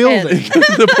know have the your building.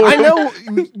 the poor- I know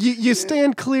you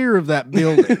stand clear of that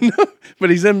building. but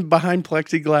he's in behind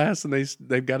plexiglass, and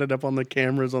they've got it up on the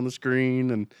cameras on the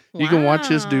screen, and you can watch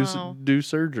his Wow. do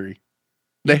surgery.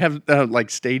 They have like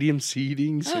stadium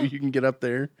seating, so you can get up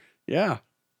there. Yeah,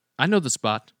 I know the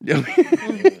spot.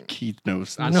 Keith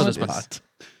knows. I know this this spot.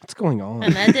 What's going on?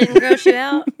 And that didn't gross you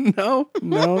out? No.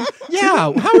 Yeah,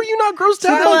 how are you not grossed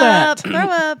out by that? Throw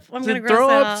up. I'm going to gross throw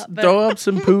out. But throw up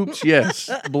some poops. Yes,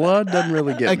 blood doesn't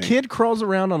really get A me. kid crawls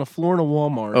around on a floor in a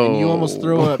Walmart and you almost Oh.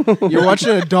 throw up. You're watching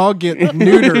a dog get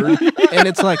neutered, and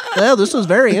it's like, well, this is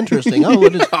very interesting. Oh,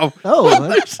 what is?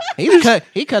 Oh,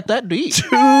 he cut that deep.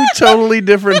 2 totally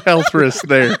different health risks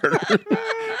there.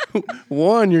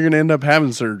 One, you're going to end up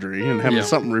having surgery and having Yeah.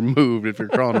 something removed if you're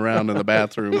crawling around in the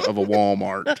bathroom of a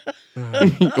Walmart,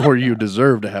 or you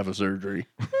deserve to have a surgery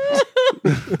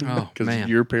Oh because man,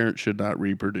 your parents should not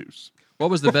reproduce. what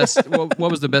was the best? what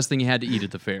was the best thing you had to eat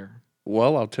at the fair?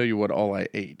 Well, I'll tell you what all I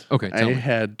ate. Okay, tell I me.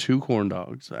 had 2 corn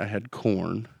dogs. I had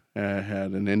corn. I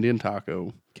had an Indian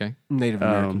taco. Okay, Native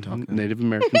American taco. Native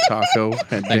American taco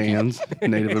at Dan's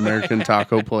Native American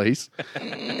taco place.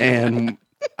 And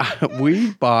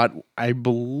we bought, I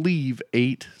believe,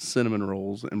 8 cinnamon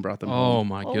rolls and brought them oh home.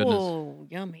 my goodness, Oh,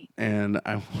 yummy. And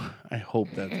I hope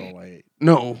that's all I ate.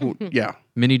 No, yeah.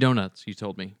 mini donuts. You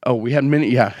told me. Oh, we had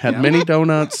mini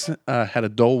donuts, had a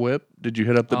Dole Whip. Did you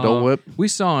hit up the Dole Whip? We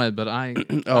saw it, but I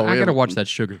Oh, I yeah. gotta watch that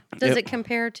sugar. Does Yep. it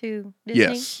compare to Disney?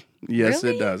 Yes,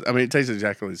 Really? it does. I mean, it tastes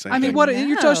exactly the same I mean, thing. what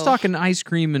you're just No. talking ice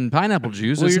cream and pineapple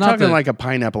juice. Well, it's you're not talking the, like a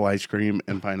pineapple ice cream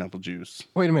and pineapple juice.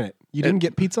 Wait a minute. You didn't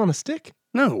get pizza on a stick?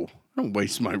 No, I don't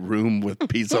waste my room with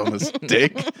pizza on a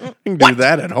stick. I can do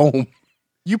that at home.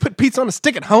 You put pizza on a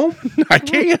stick at home? I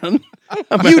can.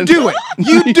 You do it.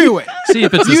 You do it. See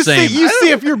if it's the You same. see, you see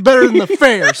if you're better than the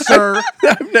fair, sir.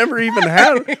 I've never even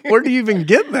had it. Where do you even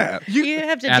get that? You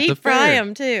have to At the deep fry fair.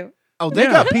 them too. Oh, they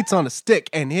Yeah. got pizza on a stick,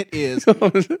 and it is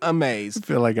amazing. I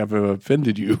feel like I've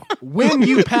offended you. When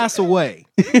you pass away,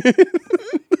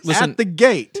 Listen, at the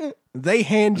gate, they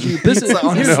hand you This pizza is-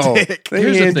 on a here's- No, stick. they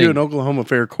Here's the hand you thing. an Oklahoma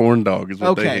Fair corn dog is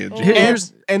what they Okay. hand you.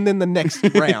 Here's- And then the next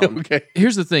round. Okay.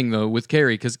 here's the thing though with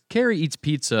Carrie, because Carrie eats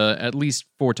pizza at least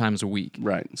 4 times a week.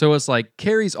 Right. So it's like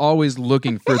Carrie's always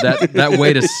looking for that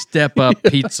way to step up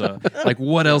pizza. Like,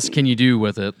 what else can you do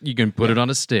with it? You can put it on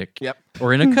a stick. Yep.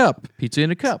 Or in a cup. Pizza in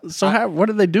a cup. So what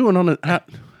are they doing on it? I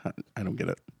don't get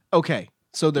it. Okay,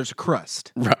 so there's a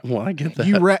crust. Right. Well, I get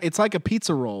that. It's like a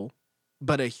pizza roll,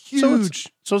 but a So huge,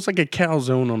 it's like a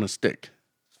calzone on a stick.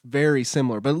 very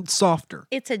similar, but softer.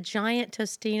 It's a giant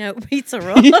Tostino pizza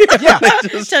roll. Yeah.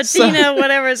 Tostino,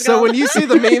 whatever it's So called. when you see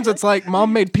the memes, it's like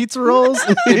mom made pizza rolls.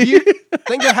 If you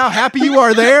think of how happy you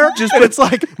are there, and it's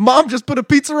like mom just put a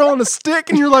pizza roll on a stick,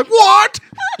 and you're like, what?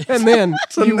 And then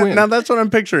So you win. now that's what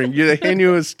I'm picturing. They hand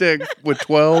you a stick with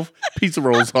 12 pizza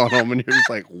rolls on them, and you're just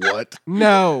like, what?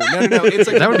 No. It's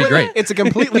a That would be great. It's a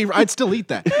completely. I'd still eat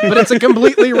that, but it's a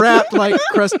completely wrapped like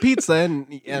crust pizza, and I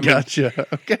mean, Gotcha.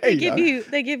 Okay.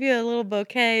 they give you a little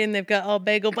bouquet and they've got all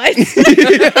bagel bites.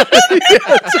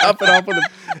 Top it off with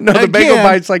the bagel Again.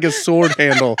 bite's like a sword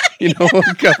handle,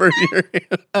 covered in your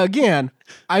hand. again,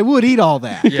 I would eat all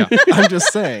that. Yeah. I'm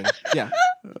just saying. Yeah,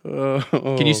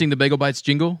 Can you sing the Bagel Bites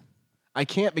jingle? I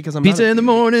can't because I'm Pizza not a- in the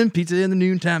morning, pizza in the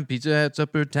noontime, pizza at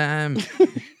supper time.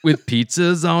 With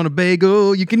pizzas on a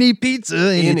bagel, you can eat pizza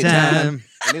anytime.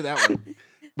 I knew that one.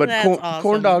 But That's corn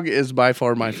awesome. dog is by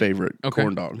far my favorite Okay.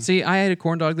 corn dog. See, I ate a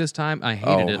corn dog this time. I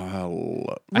hated it. I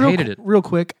Real hated qu- it. Real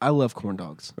quick, I love corn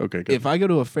dogs. Okay, good. If I go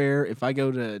to a fair, if I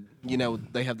go to,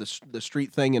 they have the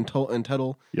street thing in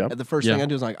Tuttle, Yep. the first Yeah. thing I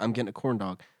do is like, I'm getting a corn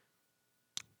dog.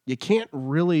 You can't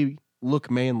really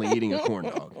look manly eating a corn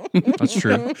dog. That's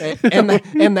true.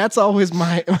 and that's always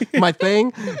my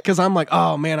thing because I'm like,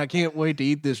 oh man, I can't wait to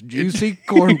eat this juicy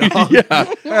corn dog.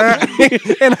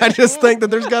 And I just think that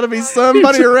there's got to be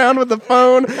somebody around with the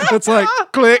phone that's like,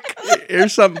 click.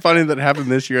 Here's something funny that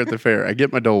happened this year at the fair. I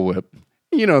get my Dole Whip.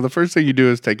 The first thing you do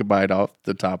is take a bite off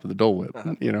the top of the Dole Whip,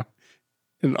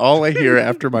 And all I hear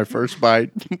after my first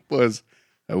bite was,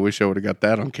 I wish I would have got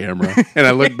that on camera. And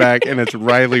I look back and it's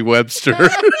Riley Webster. And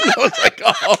I was like,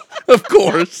 oh, of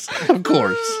course.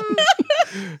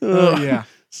 Oh yeah.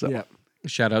 So Yeah.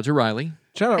 Shout out to Riley.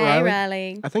 Shout out Hey, Riley.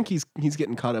 Riley. I think he's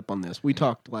getting caught up on this. We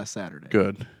talked last Saturday.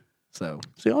 good. So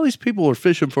See, all these people are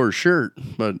fishing for a shirt,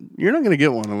 but you're not going to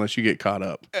get one unless you get caught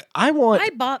up. I want. I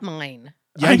bought mine.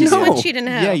 I Just know. what she didn't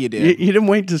have. Yeah, you You, did. you didn't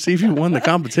wait to see if you won the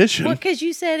competition. Well, because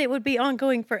you said it would be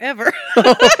ongoing forever.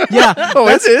 Yeah. Oh,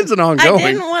 it is an I ongoing.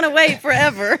 didn't want to wait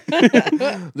forever.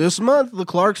 This month the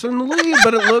Clarks are in the lead,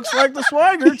 but it looks like the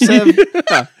Swiggerts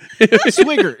have.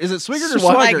 Swigert. Is it Swigert or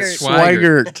Swigert.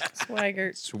 Swigert? Swigert.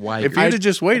 Swigert. Swagger. If you'd have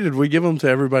just waited, we give them to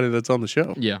everybody that's on the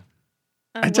show. Yeah.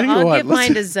 I tell you I'll what, give mine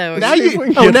to let's- Zoe. Now See if we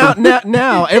you, can oh, get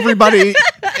now everybody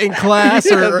in class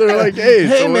Yeah, or they're like, hey,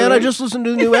 so man, what- I just listened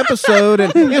to the new episode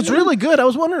and it's really good. I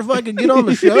was wondering if I could get on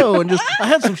the show and just I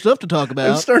had some stuff to talk I'm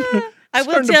about. starting, I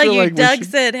will starting to tell feel you, like we Doug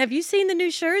should- said, have you seen the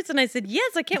new shirts? And I said,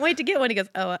 yes, I can't wait to get one. He goes,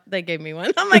 oh, they gave me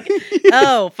one. I'm like,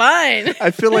 oh, fine.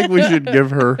 I feel like we should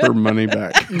give her money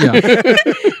back. Yeah.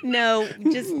 No,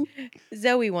 just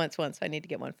Zoe wants one, so I need to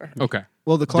get one for her. Okay.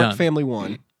 Well, the Clark Done. family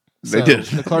won. They So did.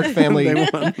 The Clark family. They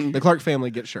won. The Clark family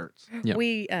get shirts. Yep.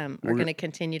 We are going to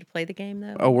continue to play the game,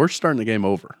 though. Oh, we're starting the game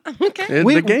over. Okay.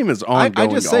 The game is I ongoing.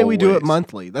 just say we do it always.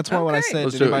 monthly. That's why when I Okay. said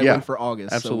Let's did do it, anybody yeah. win for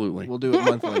August, so Absolutely. we'll do it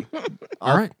monthly.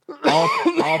 All right.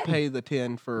 I'll pay the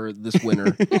 10 for this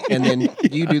winter, and then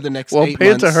you do the next Well, 8 pay it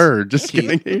months. to her. Just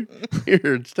Keith. kidding.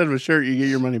 Here, instead of a shirt, you get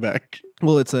your money back.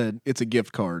 Well, it's a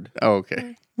gift card Oh,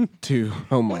 okay. to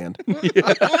Homeland,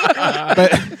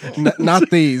 but not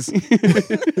these.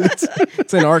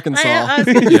 it's in Arkansas. I was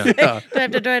going to Yeah. say, do I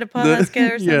have to drive to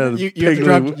Pawhuska or something? Yeah, the you have to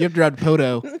drive. You have to drive to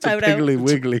Poto. Toto. Piggly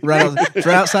Wiggly. It's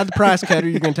right outside the price cutter.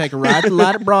 You're going to take a ride to the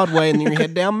light at Broadway, and then you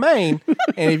head down Main.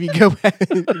 And if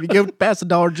you go past the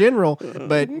Dollar General,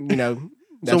 but So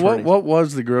that's where it is. what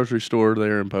was the grocery store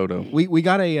there in Poto? We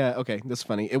got a okay. This is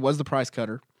funny. It was the price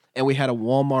cutter, and we had a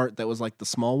Walmart that was like the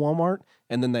small Walmart,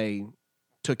 and then they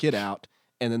took it out,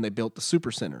 and then they built the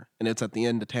super center, and it's at the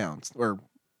end of town. Or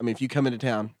I mean, if you come into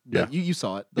town, Yeah. you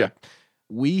saw it. Yeah.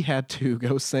 We had to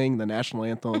go sing the national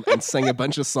anthem and sing a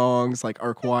bunch of songs like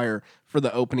our choir for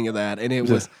the opening of that, and it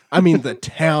was. I mean, the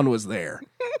town was there,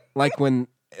 like when.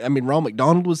 I mean, Ronald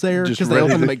McDonald was there Just because they ready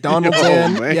opened the to- McDonald's Oh,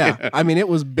 in. man. Yeah, I mean, it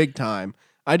was big time.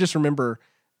 I just remember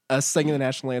us singing the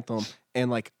national anthem,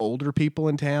 and like older people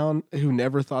in town who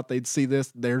never thought they'd see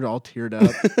this, they're all teared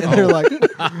up, and they're like,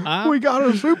 "We got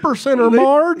a super center,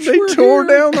 Marge. They We're tore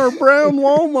here." down our brown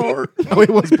Walmart. Oh, it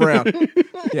was brown.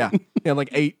 Yeah, like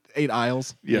eight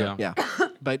aisles. Yeah. Yeah.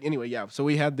 But anyway, yeah. So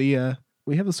we have the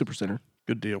super center.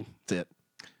 Good deal. That's it.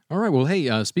 All right. Well,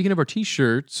 hey, speaking of our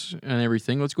T-shirts and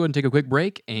everything, let's go ahead and take a quick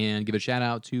break and give a shout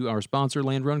out to our sponsor,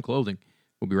 Land Run Clothing.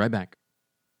 We'll be right back.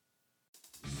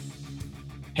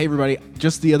 Hey everybody,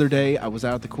 just the other day I was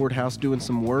out at the courthouse doing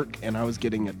some work and I was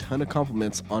getting a ton of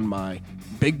compliments on my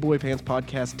Big Boy Pants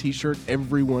podcast t-shirt.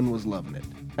 Everyone was loving it.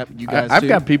 You guys I've too?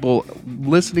 got people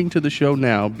listening to the show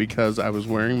now because I was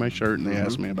wearing my shirt and they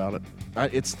asked me about it.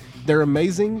 They're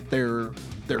amazing. They're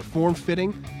form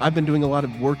fitting. I've been doing a lot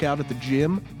of workout at the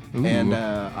gym and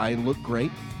I look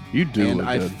great. You do and look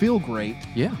I good. feel great.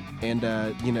 Yeah. And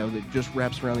it just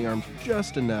wraps around the arms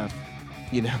just enough.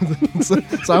 So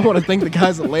I want to thank the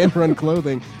guys at Land Run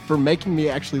Clothing for making me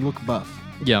actually look buff.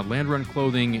 Yeah, Land Run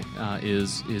Clothing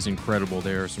is incredible.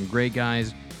 There are some great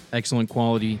guys, excellent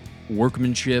quality,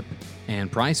 workmanship,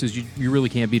 and prices you really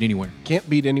can't beat anywhere. Can't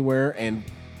beat anywhere. And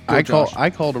I Josh.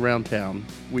 called around town.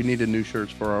 We needed new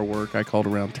shirts for our work. I called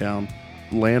around town.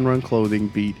 Land Run Clothing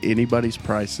beat anybody's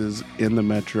prices in the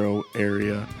metro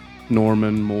area.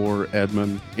 Norman, Moore,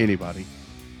 Edmond, anybody.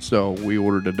 So we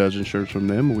ordered a dozen shirts from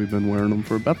them. We've been wearing them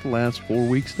for about the last 4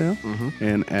 weeks now,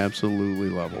 and absolutely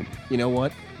love them. You know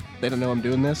what? They don't know I'm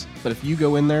doing this, but if you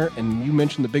go in there and you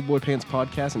mention the Big Boy Pants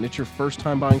podcast and it's your first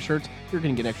time buying shirts, you're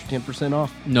going to get extra 10%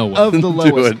 off No way. of the Do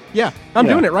lowest. it. Yeah, I'm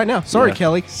Yeah. doing it right now. Sorry, Yeah.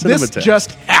 Kelly. Send 'em a This text.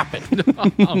 just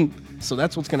happened. So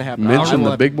that's what's going to happen. Mention I the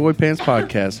love Big Boy Pants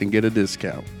podcast and get a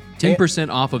discount. 10%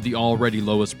 off of the already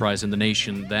lowest price in the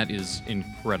nation. That is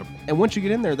incredible. And once you get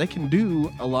in there, they can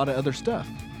do a lot of other stuff.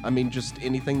 I mean, just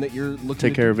anything that you're looking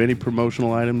Take care of any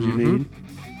promotional items you need.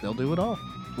 They'll do it all.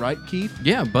 Right, Keith?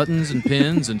 Yeah, buttons and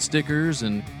pins and stickers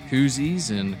and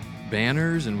koozies and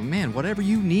banners and, man, whatever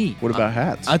you need. What about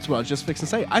hats? That's what I was just fixing to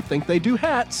say. I think they do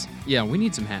hats. Yeah, we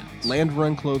need some hats. Land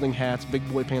Run Clothing hats, Big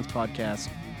Boy Pants podcast.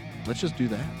 Let's just do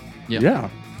that. yeah.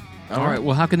 All right,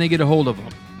 well, how can they get a hold of them?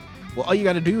 Well, all you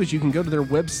got to do is you can go to their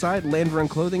website, Land Run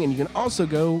Clothing, and you can also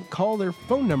go call their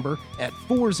phone number at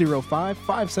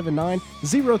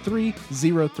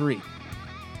 405-579-0303.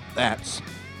 That's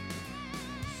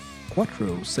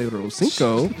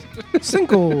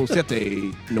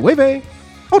 405-579-9798.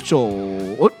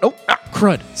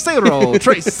 Crud.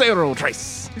 03.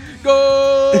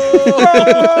 Go!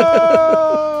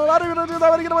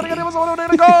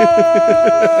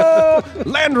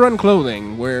 Land Run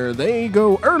Clothing, where they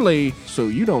go early so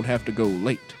you don't have to go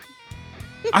late.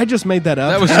 I just made that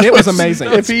up, and it was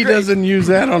amazing. If he doesn't use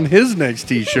that on his next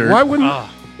T-shirt, Why wouldn't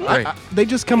Great. they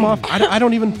just come off? I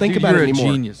don't even think Dude, about you're it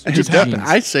anymore. a genius. It just You're a happens. genius.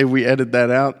 I say we edit that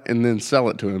out and then sell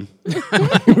it to him.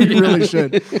 We really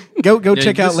should. Go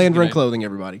check this out is Land Run great. Clothing,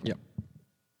 everybody. Yep.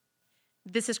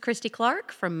 This is Christy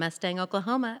Clark from Mustang,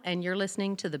 Oklahoma, and you're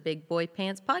listening to the Big Boy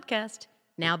Pants podcast.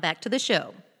 Now back to the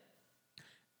show.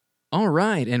 All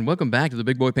right, and welcome back to the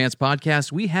Big Boy Pants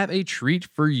podcast. We have a treat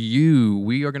for you.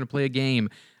 We are going to play a game.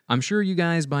 I'm sure you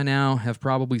guys by now have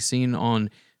probably seen on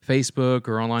Facebook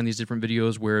or online these different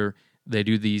videos where they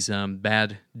do these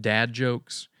bad dad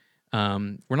jokes. We're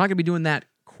not going to be doing that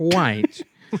quite.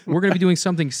 We're going to be doing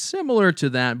something similar to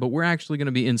that, but we're actually going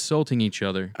to be insulting each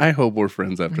other. I hope we're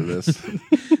friends after this.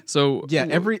 So Yeah,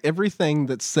 everything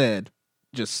that's said,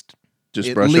 just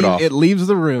Brush it off. It leaves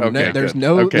the room. Okay, There's good.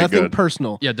 nothing Good.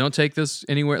 personal. yeah, don't take this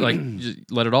anywhere. Like, just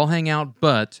let it all hang out,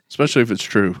 but Especially if it's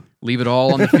true. leave it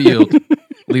all on the field.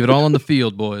 Leave it all on the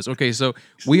field, boys. Okay, so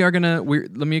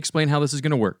let me explain how this is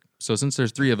gonna work. So since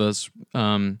there's three of us,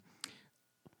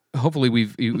 hopefully we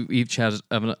each have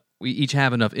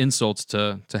enough insults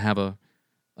to have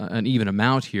an even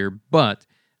amount here. But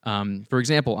for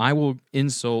example, I will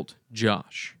insult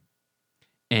Josh,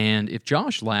 and if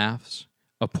Josh laughs,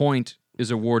 a point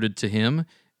is awarded to him.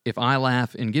 If I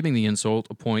laugh in giving the insult,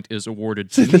 a point is awarded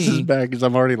to This me. is bad because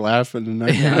I'm already laughing and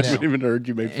I haven't even heard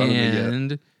you make fun of me yet.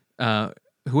 And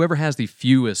whoever has the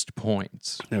fewest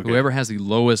points, Okay. whoever has the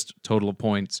lowest total of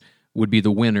points, would be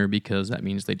the winner because that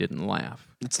means they didn't laugh.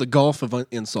 It's the golf of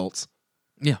insults.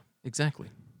 Yeah, exactly.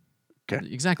 Okay.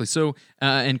 Exactly. So,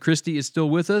 and Christy is still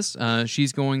with us.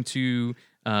 She's going to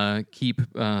keep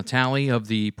tally of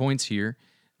the points here.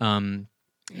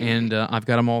 and I've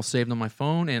got them all saved on my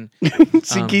phone. And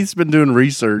See, Keith's been doing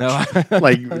research, No.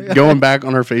 like going back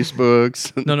on our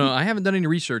Facebooks. no, I haven't done any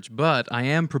research, but I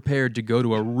am prepared to go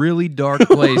to a really dark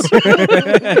place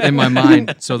in my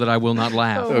mind so that I will not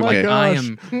laugh. Oh my like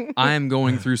I am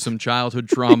going through some childhood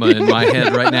trauma in my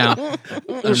head right now.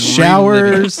 I'm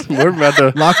Showers, We're about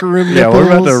to, locker room yeah, nipples,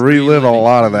 we're about to relive a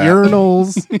lot of that.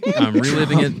 urinals. I'm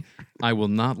reliving it. I will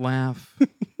not laugh.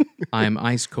 I am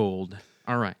ice cold.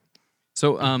 All right.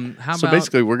 So, how So about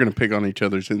basically, we're going to pick on each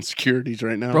other's insecurities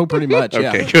right now. Bro, pretty much, yeah.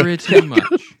 Okay, good. pretty much,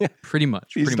 pretty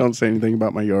much, Please pretty don't much. say anything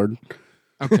about my yard.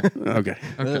 Okay. Okay.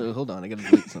 Hold on, I got to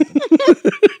delete something.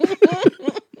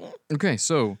 Okay.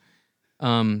 So,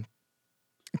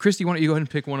 Christy, why don't you go ahead and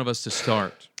pick one of us to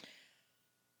start?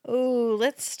 Ooh,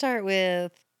 let's start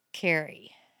with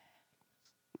Carrie.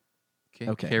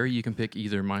 Okay. Carrie, you can pick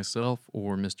either myself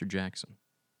or Mr. Jackson.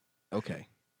 Okay.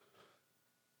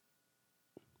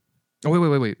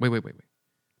 Oh, wait.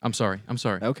 I'm sorry.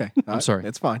 Okay. I'm sorry.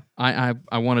 It's fine. I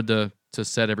wanted to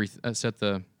set set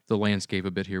the landscape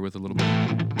a bit here with a little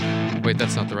bit. Wait,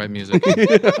 that's not the right music.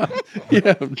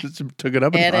 Yeah, just took it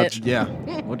up a Edit. notch. Yeah.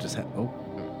 What just happened? Oh.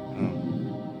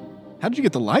 How did you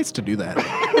get the lights to do that?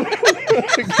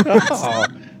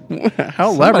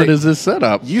 How elaborate is this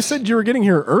setup? You said you were getting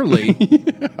here early.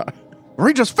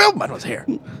 Regis Feldman was here.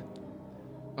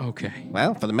 Okay.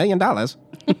 Well, for the $1 million.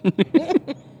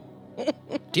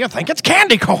 Do you think it's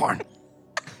candy corn?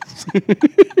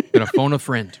 Gonna phone a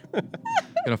friend.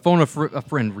 Gonna phone a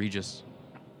friend, Regis.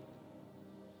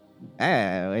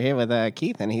 We're here with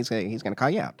Keith, and he's going to call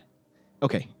you out.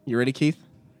 Okay. You ready, Keith?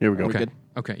 Here we go. Okay. Good?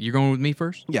 Okay. You're going with me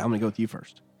first? Yeah, I'm going to go with you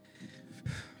first.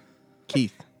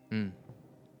 Keith,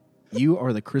 you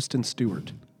are the Kristen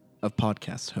Stewart of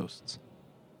podcast hosts.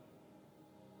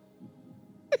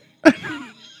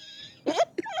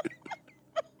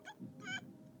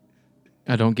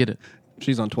 I don't get it.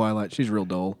 She's on Twilight. She's real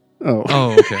dull. Oh.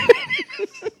 Oh, okay.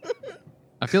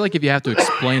 I feel like if you have to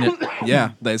explain it,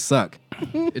 Yeah, they suck.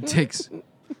 it takes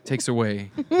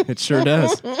away. It sure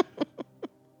does.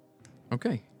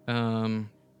 Okay.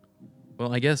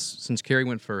 Well, I guess since Carrie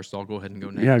went first, I'll go ahead and go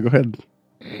next. Yeah, go ahead.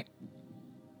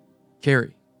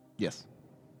 Carrie, Yes.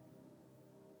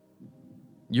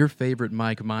 your favorite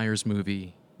Mike Myers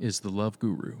movie is The Love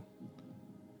Guru.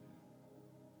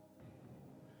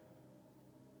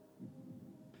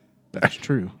 That's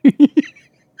true.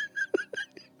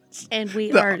 And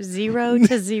we are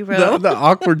 0-0. The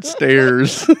awkward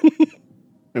stares.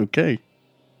 Okay.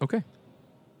 Okay.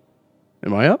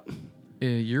 Am I up?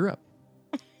 You're up.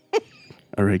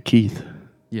 All right, Keith.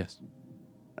 Yes.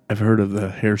 I've heard of the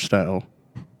hairstyle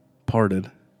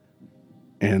parted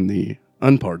and the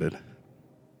unparted,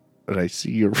 but I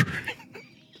see you're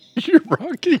you're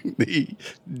rocking the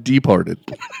departed.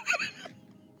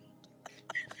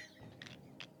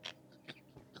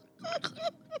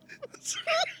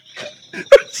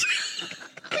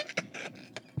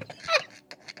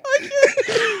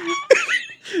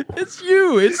 It's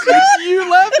you. It's you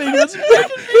laughing. That's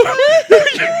making me laugh.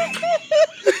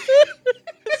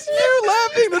 It's you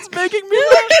laughing. That's making me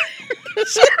laugh.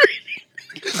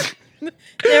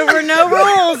 There were no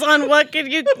rules on what could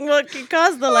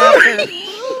cause the laughter.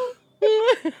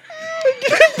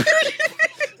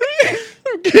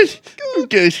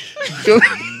 Okay. Go.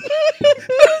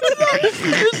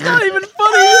 It's not even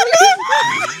funny.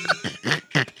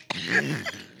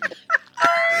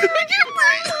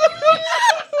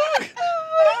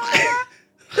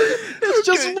 It's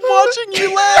just watching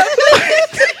you laugh.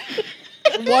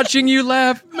 Watching you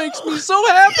laugh makes me so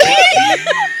happy.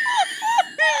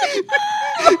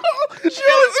 I'm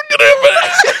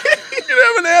gonna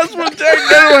have an asthma attack.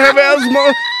 I don't have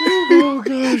asthma. Oh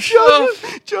gosh.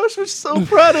 Josh was so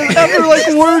proud of after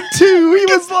word 2. He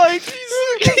was like,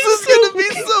 this is going to be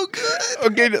so good.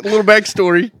 Okay, a little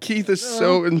backstory. Keith is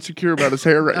so insecure about his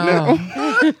hair right now.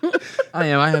 I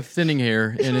am. I have thinning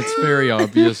hair, and it's very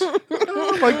obvious.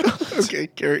 Oh my God. Okay,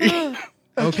 Carrie.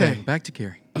 Okay, back to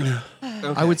Carrie.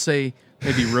 I would say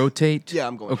maybe rotate. Yeah,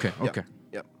 I'm going. Okay, Yep. okay.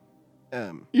 Yep.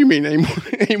 You mean aim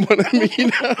what I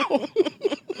mean now?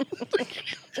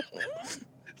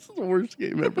 It's the worst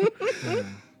game ever.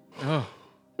 Oh,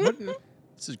 what?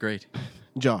 This is great.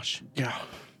 Josh, Yeah.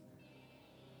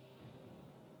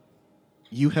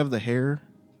 you have the hair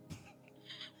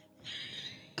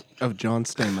of John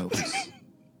Stamos.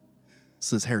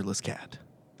 This is hairless cat.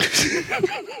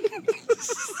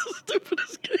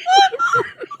 Stupidest game ever.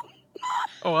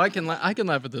 Oh, I can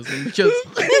laugh at this one because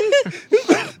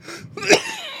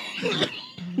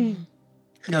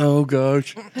Oh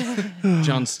gosh.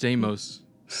 John Stamos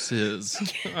says,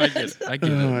 I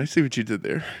get it. I see what you did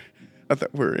there. I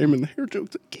thought we were aiming the hair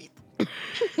jokes at Keith.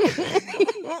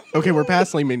 Okay, we're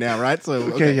passing me now, right? So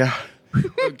Okay, yeah.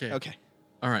 Okay. Okay.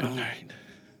 All right. All right.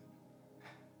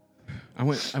 I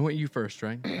went you first,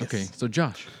 right? Okay. So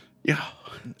Josh. Yeah.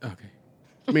 Okay.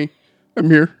 Me. I'm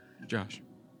here. Josh.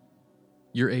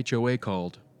 Your HOA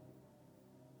called.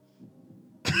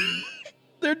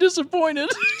 They're disappointed.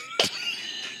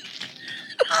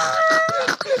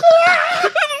 I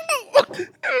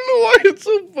don't know why it's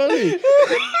so funny.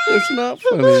 It's not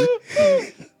funny.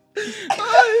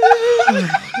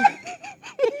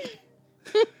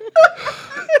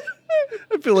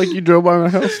 I feel like you drove by my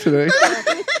house today.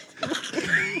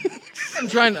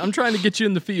 I'm trying to get you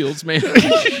in the fields, man.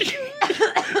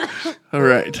 All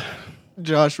right.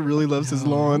 Josh really loves his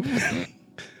lawn.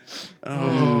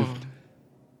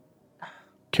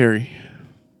 Carrie,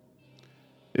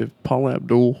 if Paula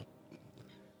Abdul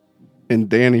and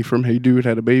Danny from Hey Dude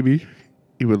had a baby,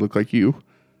 he would look like you.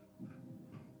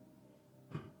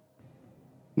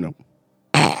 No.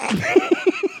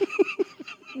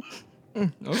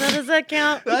 So does that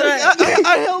count?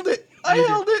 I held it. I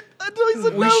held it until he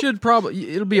said We no. should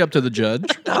probably. It'll be up to the judge.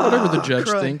 Whatever the judge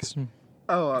Christ. thinks.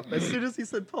 Oh, as soon as he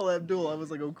said Paul Abdul, I was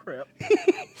like, oh crap.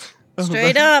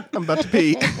 Straight up. I'm about to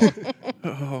pee.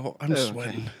 Oh, I'm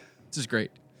sweating. This is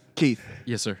great. Keith,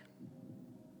 Yes, sir.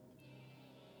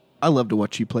 I love to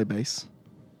watch you play bass.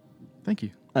 Thank you.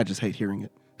 I just hate hearing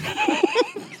it.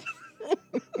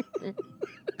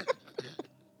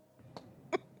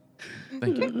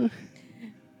 Thank you.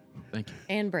 Thank you.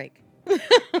 And break.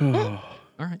 All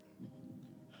right.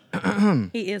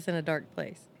 He is in a dark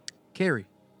place. Carrie,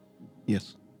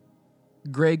 Yes.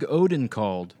 Greg Oden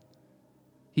called.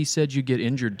 He said you get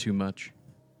injured too much.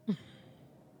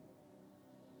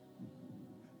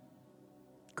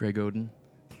 Greg Oden.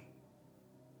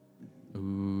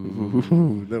 Ooh.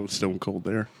 Ooh, that was stone cold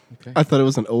there. Okay. I thought it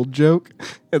was an old joke,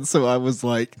 and so I was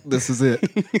like, this is it.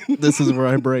 This is where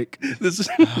I break. This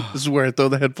is where I throw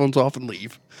the headphones off and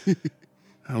leave.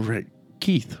 All right.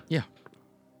 Keith, Yeah.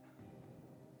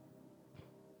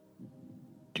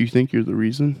 do you think you're the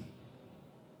reason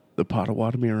the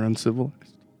Potawatomi are uncivilized?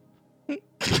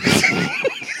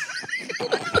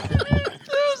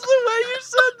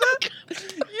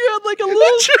 You had like a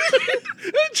little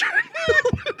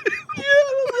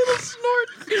snort.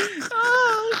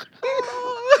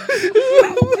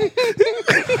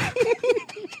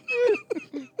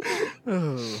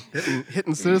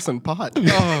 Hitting Citizen Pot.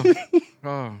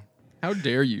 Oh, how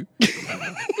dare you?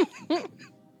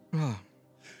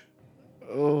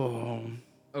 Oh.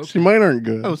 Okay. See, mine aren't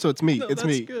good. Oh, so it's me. No, it's that's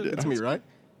me. good. It's me, right?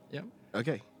 Yep.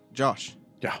 Okay. Josh,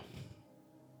 Yeah.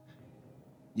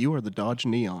 you are the Dodge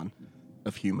Neon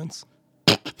of humans.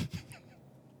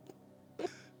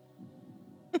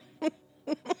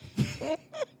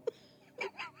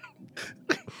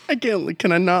 I can't.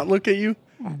 Can I not look at you?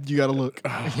 You gotta look.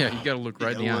 Yeah, you got to look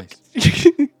right in the eyes.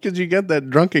 Because you got that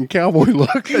drunken cowboy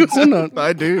look. It's not.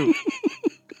 I do.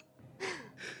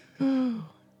 All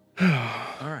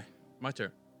right, my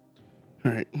turn.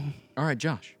 All right. All right,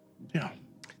 Josh. Yeah.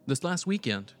 This last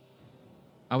weekend,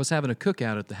 I was having a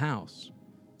cookout at the house.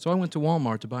 So I went to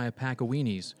Walmart to buy a pack of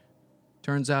weenies.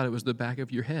 Turns out it was the back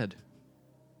of your head.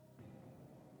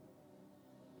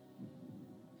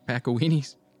 Pack of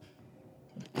weenies?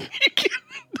 I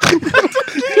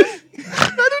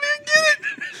don't even get it.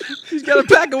 He's got a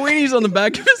pack of weenies on the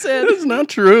back of his head. That's not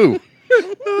true.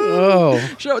 Oh.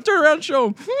 Turn around and show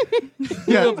him.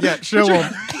 Yeah, show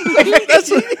them.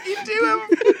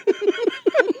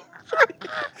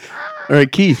 All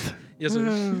right, Keith. Yes,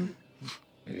 sir.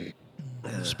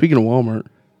 Speaking of Walmart,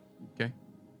 Okay.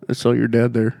 I saw your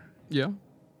dad there. Yeah.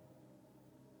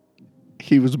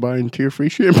 He was buying tear-free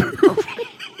shampoo.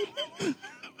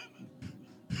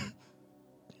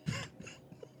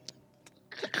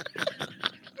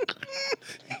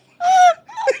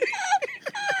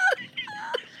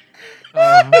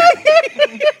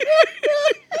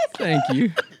 Thank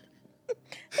you.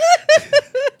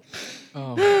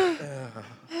 Oh,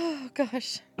 Oh,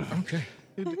 gosh. okay.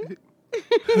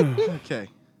 Okay.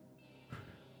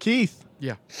 Keith.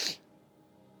 Yeah.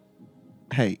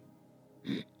 Hey.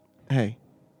 Hey.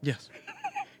 Yes.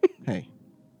 Hey.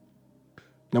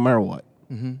 No matter what,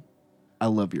 Mm-hmm. I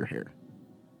love your hair.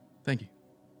 Thank you.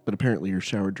 But apparently your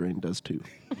shower drain does too.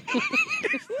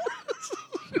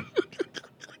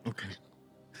 Okay.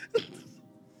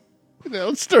 Now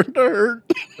it's starting to hurt.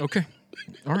 Okay.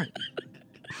 All right.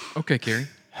 Okay, Carrie.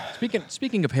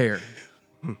 Speaking of hair,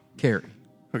 Carrie.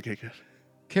 Okay, good.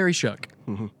 Carrie Shuck,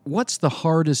 what's the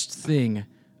hardest thing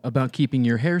about keeping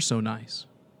your hair so nice?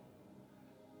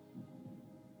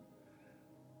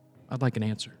 I'd like an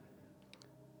answer.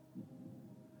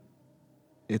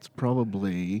 It's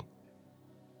probably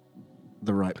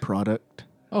the right product.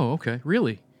 Oh, okay.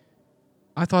 Really?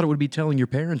 I thought it would be telling your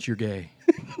parents you're gay.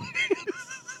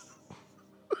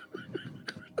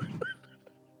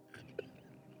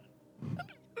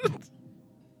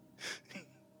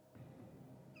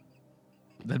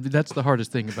 That's the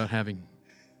hardest thing about having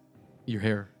your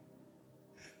hair.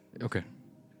 Okay.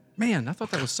 Man, I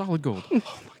thought that was solid gold. Oh my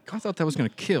God. I thought that was going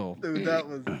to kill. Dude, that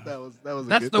was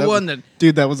That's the one that...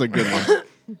 Dude, that was a good one.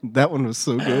 That one was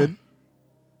so good.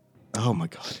 Oh my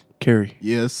God. Carrie,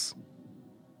 Yes.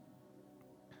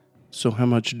 so how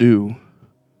much do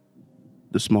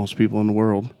the smallest people in the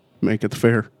world make at the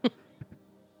fair?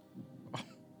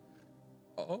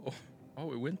 Oh,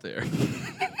 it went there.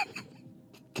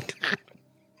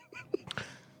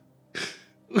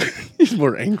 He's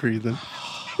more angry than...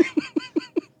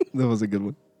 That was a good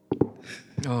one.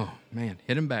 Oh, man.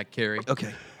 Hit him back, Carrie.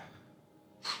 Okay.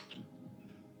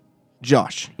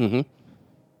 Josh, Mm-hmm.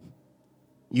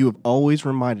 you have always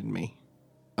reminded me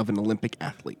of an Olympic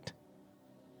athlete.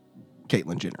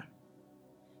 Caitlyn Jenner.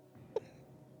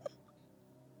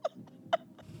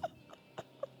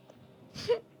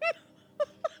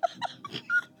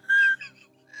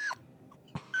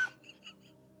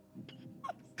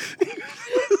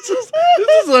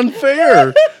 This is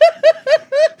unfair.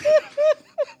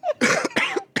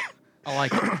 I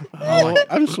like it. Oh,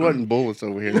 I'm sweating bullets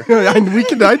over here.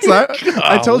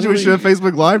 I told you we should have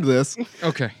Facebook Live this.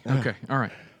 Okay. All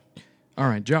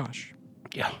right, Josh.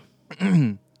 Yeah.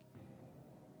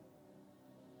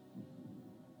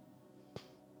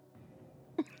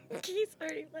 He's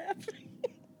already laughing.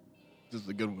 This is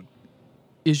a good one.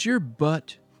 Is your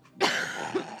butt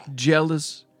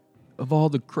jealous of all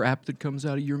the crap that comes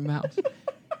out of your mouth?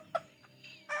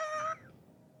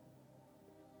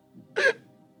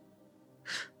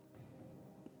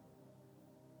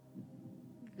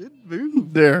 Good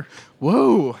move. There.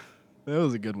 Whoa. That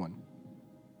was a good one.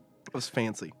 That was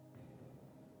fancy.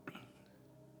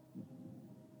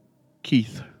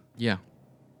 Keith, Yeah.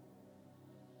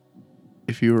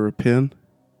 if you were a pin,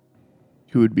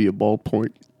 you would be a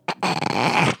ballpoint.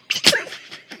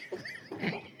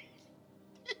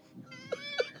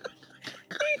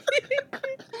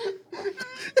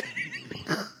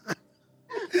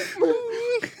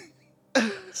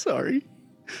 Sorry.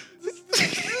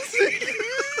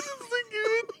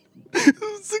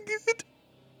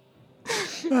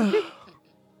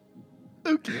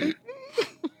 Okay.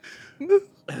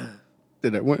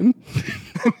 Did I win?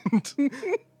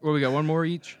 Well, we got one more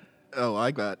each? Oh,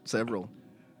 I got several.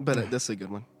 But this is a good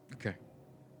one. Okay.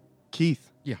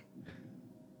 Keith. Yeah.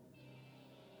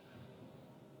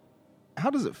 How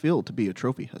does it feel to be a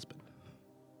trophy husband?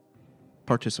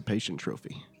 Participation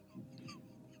trophy.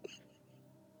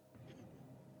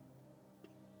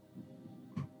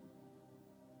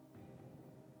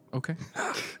 Okay.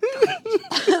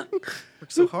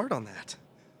 Worked so hard on that.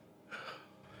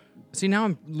 See, now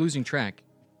I'm losing track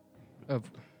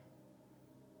of...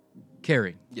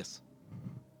 Carrie, Yes.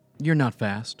 you're not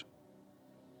fast.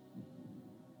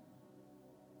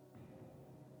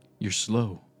 You're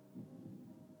slow.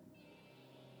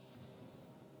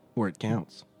 Where it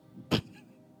counts.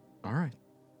 All right.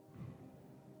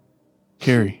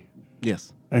 Carrie,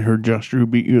 Yes. I heard Josh Drew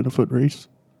beat you in a foot race.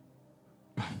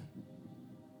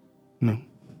 No.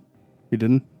 He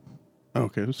didn't? Oh,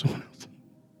 okay, it was someone else.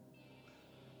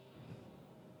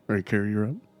 All right, Carrie, you're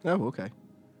up. Oh, okay.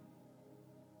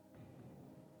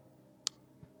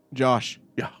 Josh.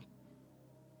 Yeah.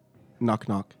 Knock,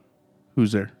 knock.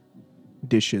 Who's there?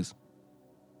 Dishes.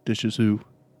 Dishes who?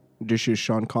 Dishes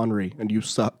Sean Connery, and you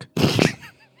suck.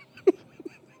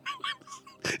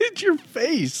 It's your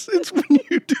face. It's when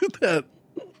you do that.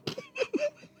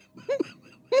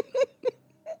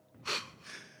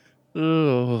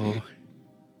 Oh.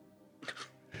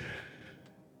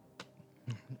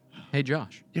 Hey,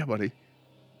 Josh, Yeah, buddy.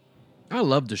 I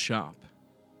love to shop,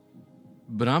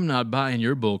 but I'm not buying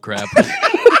your bull crap.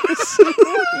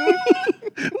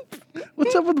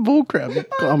 What's up with the bullcrap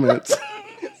comments?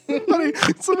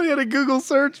 Somebody had a Google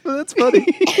search, but that's funny.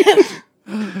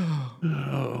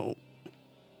 Oh.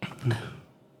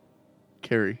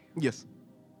 Carrie. Yes.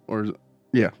 Or is it?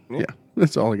 Yeah.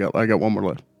 That's all I got. I got one more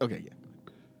left. Okay, yeah.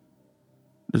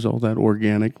 Does all that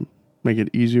organic make it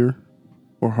easier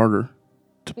or harder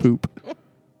to poop?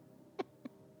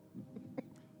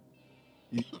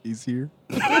 He's here.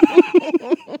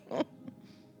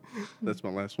 That's my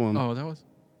last one. Oh, that was...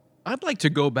 I'd like to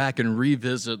go back and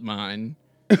revisit mine.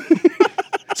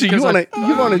 So you want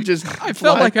to just? I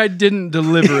felt like I didn't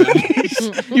deliver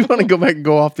it. You want to go back and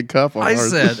go off the cuff on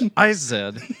ours. I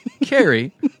said,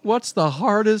 Carrie, what's the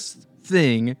hardest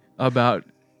thing about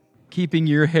keeping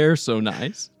your hair so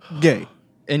nice. Gay.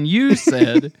 And you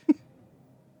said,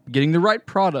 getting the right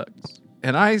products.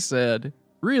 And I said,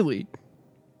 really?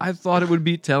 I thought it would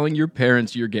be telling your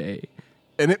parents you're gay.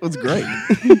 And it was great.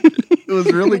 It was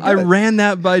really good. I ran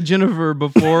that by Jennifer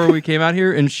before we came out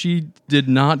here, and she did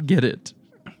not get it.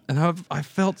 And I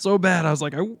felt so bad. I was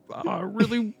like, I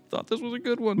really thought this was a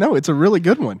good one. No, it's a really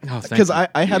good one. Oh, thank Because you.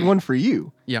 I had one for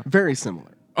you. Yeah. Very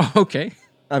similar. Oh, okay.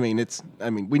 I mean,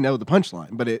 we know the punchline,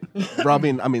 but Robbie,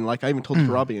 I even told it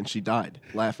to Robbie and she died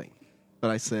laughing.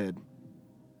 But I said,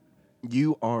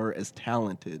 you are as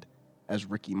talented as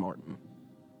Ricky Martin.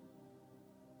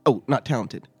 Oh, not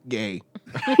talented, gay.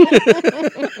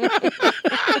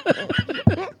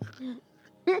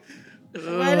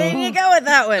 Why didn't you go with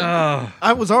that one?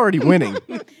 I was already winning.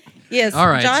 Yes, All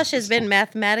right. Josh has been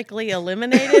mathematically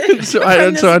eliminated So from I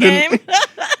this didn't- game.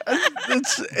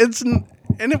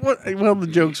 Well, the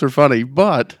jokes are funny,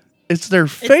 but it's their the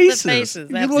faces. faces,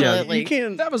 You look- absolutely. you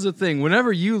can't. That was the thing.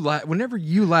 Whenever you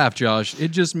laugh, Josh,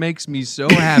 it just makes me so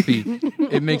happy.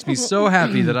 It makes me so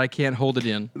happy that I can't hold it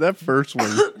in. That first one,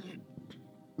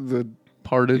 the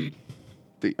parted,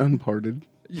 the unparted,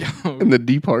 and the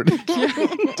departed.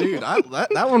 Dude,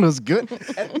 that one was good.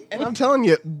 And I'm telling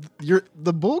you,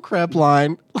 the bullcrap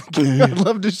line, I'd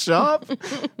love to shop.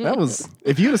 That was,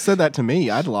 if you'd have said that to me,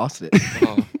 I'd lost it.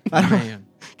 Oh, man.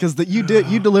 Because you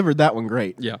delivered that one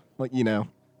great. Yeah. Like, I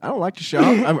don't like to shop.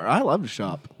 I love to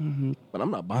shop, but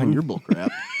I'm not buying your bullcrap.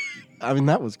 I mean,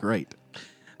 that was great.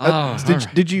 Oh,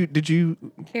 Did you?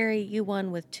 Carrie, you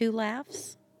won with 2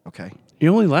 laughs. Okay. You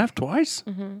only laughed twice.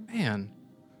 man.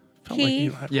 Felt like you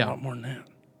Keith? laughed Yeah. a lot more than that.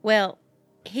 Well,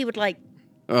 he would like.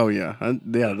 Oh yeah,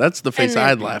 yeah. That's the face and then-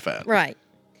 I'd laugh at. Right.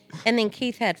 And then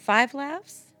Keith had 5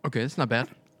 laughs. Okay, that's not bad.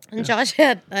 And Josh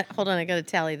had, hold on, I got to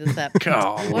tally this up.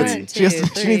 Golly. 1, She 2, has to-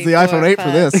 she 3, needs the iPhone 4, 8 for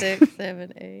 5, this. 6,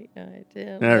 7, 8, 9, 10,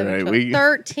 All 11, right, 12, we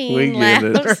 13 get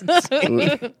it. laughs.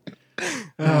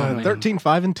 man. 13,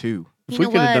 5, and 2. If You we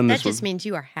know could have what? done That this just with, means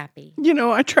you are happy.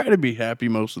 I try to be happy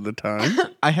most of the time.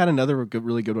 I had another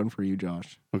really good one for you,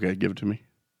 Josh. Okay, give it to me.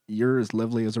 You're as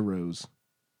lovely as a rose.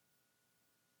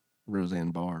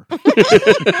 Roseanne Barr.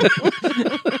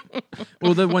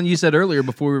 Well, the one you said earlier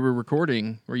before we were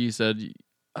recording, where you said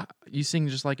you sing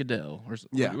just like Adele, or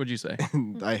Yeah. what'd you say?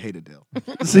 I hate Adele.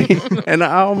 See, and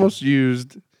I almost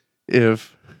used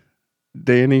if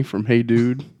Danny from Hey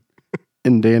Dude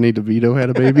and Danny DeVito had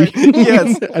a baby.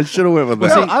 Yes. I should have went with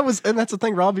Well, that. and that's the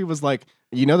thing. Robbie was like,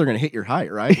 they're going to hit your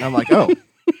height, right? And I'm like, oh,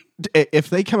 if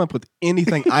they come up with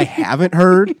anything I haven't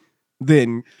heard,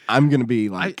 then I'm going to be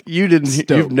like, You've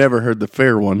stoked. never heard the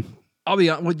fair one. I'll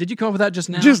be honest. Did you come up with that just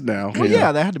now? Just now. well,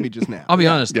 yeah, that had to be just now. I'll be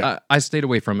honest. Yeah. I stayed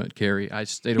away from it, Carrie. I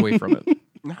stayed away from it.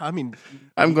 No, I mean,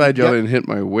 I'm glad y'all Yep. didn't hit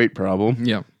my weight problem.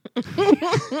 Yeah.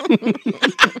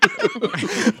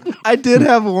 I did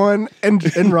have one, and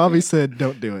Robbie said,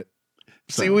 don't do it.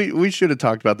 See, we should have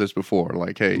talked about this before.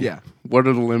 Like, hey, Yeah. what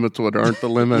are the limits? What aren't the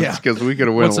limits? Yeah. Because we could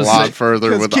have went What's a the lot sa- further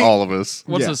 'cause with Keith- all of us.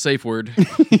 What's Yeah. a safe word?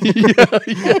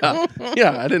 yeah.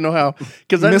 I didn't know how.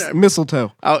 Because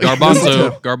Mistletoe.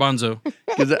 Garbanzo.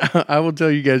 Because I will tell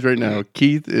you guys right now,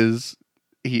 Keith is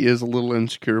a little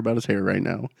insecure about his hair right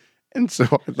now, and so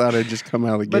I thought I'd just come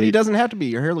out of the gate. But he doesn't have to be.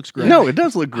 Your hair looks great. No, it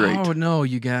does look great. Oh no,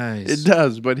 you guys. It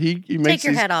does, but he makes Take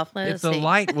your these- hat off. Let If us the see.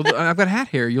 light, well, I've got hat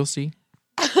hair. You'll see.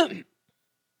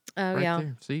 Oh, Right yeah.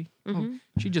 there. See? Mhm. Oh,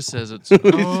 she just says it's.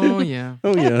 Oh yeah.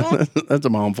 Oh yeah, that's a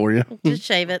mom for you. Just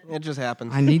shave it. It just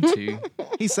happens. I need to.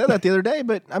 He said that the other day,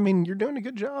 but I mean, you're doing a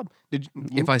good job. Did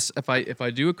you? If I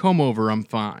do a comb over, I'm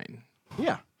fine.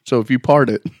 Yeah. So if you part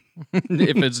it,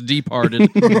 If it's departed,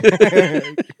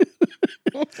 I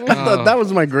thought that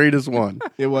was my greatest one.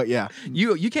 It was. Yeah.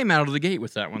 you came out of the gate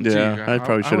with that one Yeah, too. I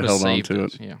probably should have would've held on saved to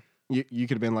it. Yeah. You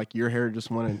could have been like, your hair just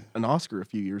won an Oscar a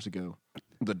few years ago.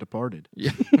 The Departed.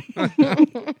 Yeah.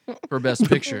 For best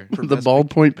picture. The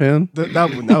ballpoint pen.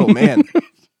 No, man.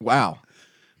 Wow.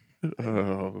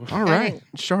 Oh, All right.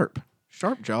 Sharp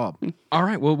job. All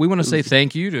right. Well, we want to say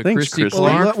thank you to Thanks, Christy Christy.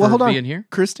 Clark well, for hold on. being here.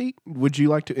 Christy, would you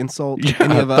like to insult Yeah,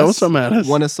 any of us? throw some at us.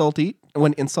 One insult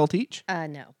each?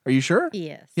 No. Are you sure?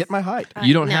 Yes. Hit my height.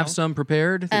 You don't no. have some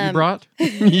prepared that you Um, brought?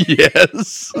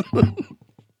 yes.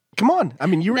 Come on. I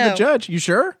mean, you were the No. judge. You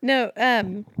sure? No.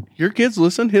 Your kids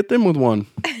listen. Hit them with one.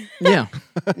 Yeah.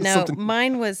 No.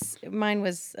 Mine was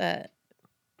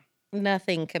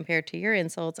nothing compared to your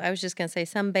insults. I was just going to say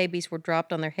some babies were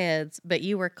dropped on their heads, but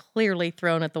you were clearly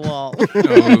thrown at the wall.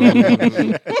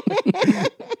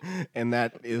 And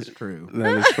that is true.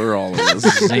 That is for all of us.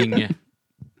 Zing.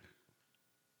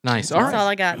 Nice. All That's right. all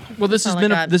I got. Well, this That's has all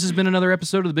been I got. this has been another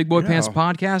episode of the Big Boy Pants Yeah.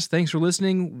 podcast. Thanks for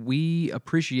listening. We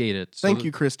appreciate it. So Thank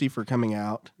you, Christy, for coming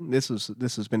out. This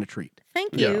has been a treat.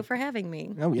 Thank you Yeah. for having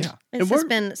me. Oh yeah. This has we're-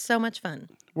 been so much fun.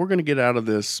 We're gonna get out of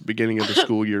this beginning of the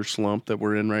school year slump that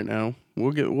we're in right now.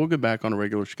 We'll get back on a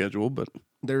regular schedule, but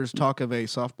There's talk of a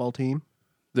softball team.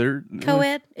 they're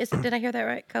Co-ed? Did I hear that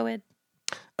right? Co-ed?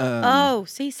 Um,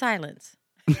 See silence.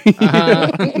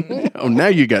 Oh, now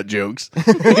you got jokes.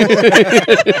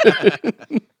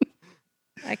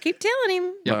 I keep telling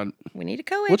him But we need a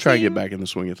co-ed we'll try to team. get back in the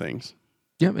swing of things.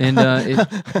 Yep. And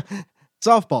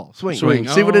softball swing. Swing.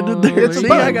 See what I did there? Oh, See,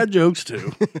 fun. I got jokes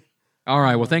too. all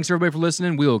right. Well, thanks everybody for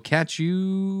listening. We'll catch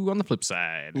you on the flip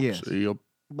side. Yes. See ya.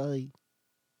 Bye.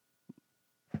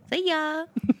 See ya.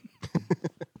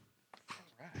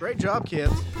 Great job,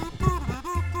 kids.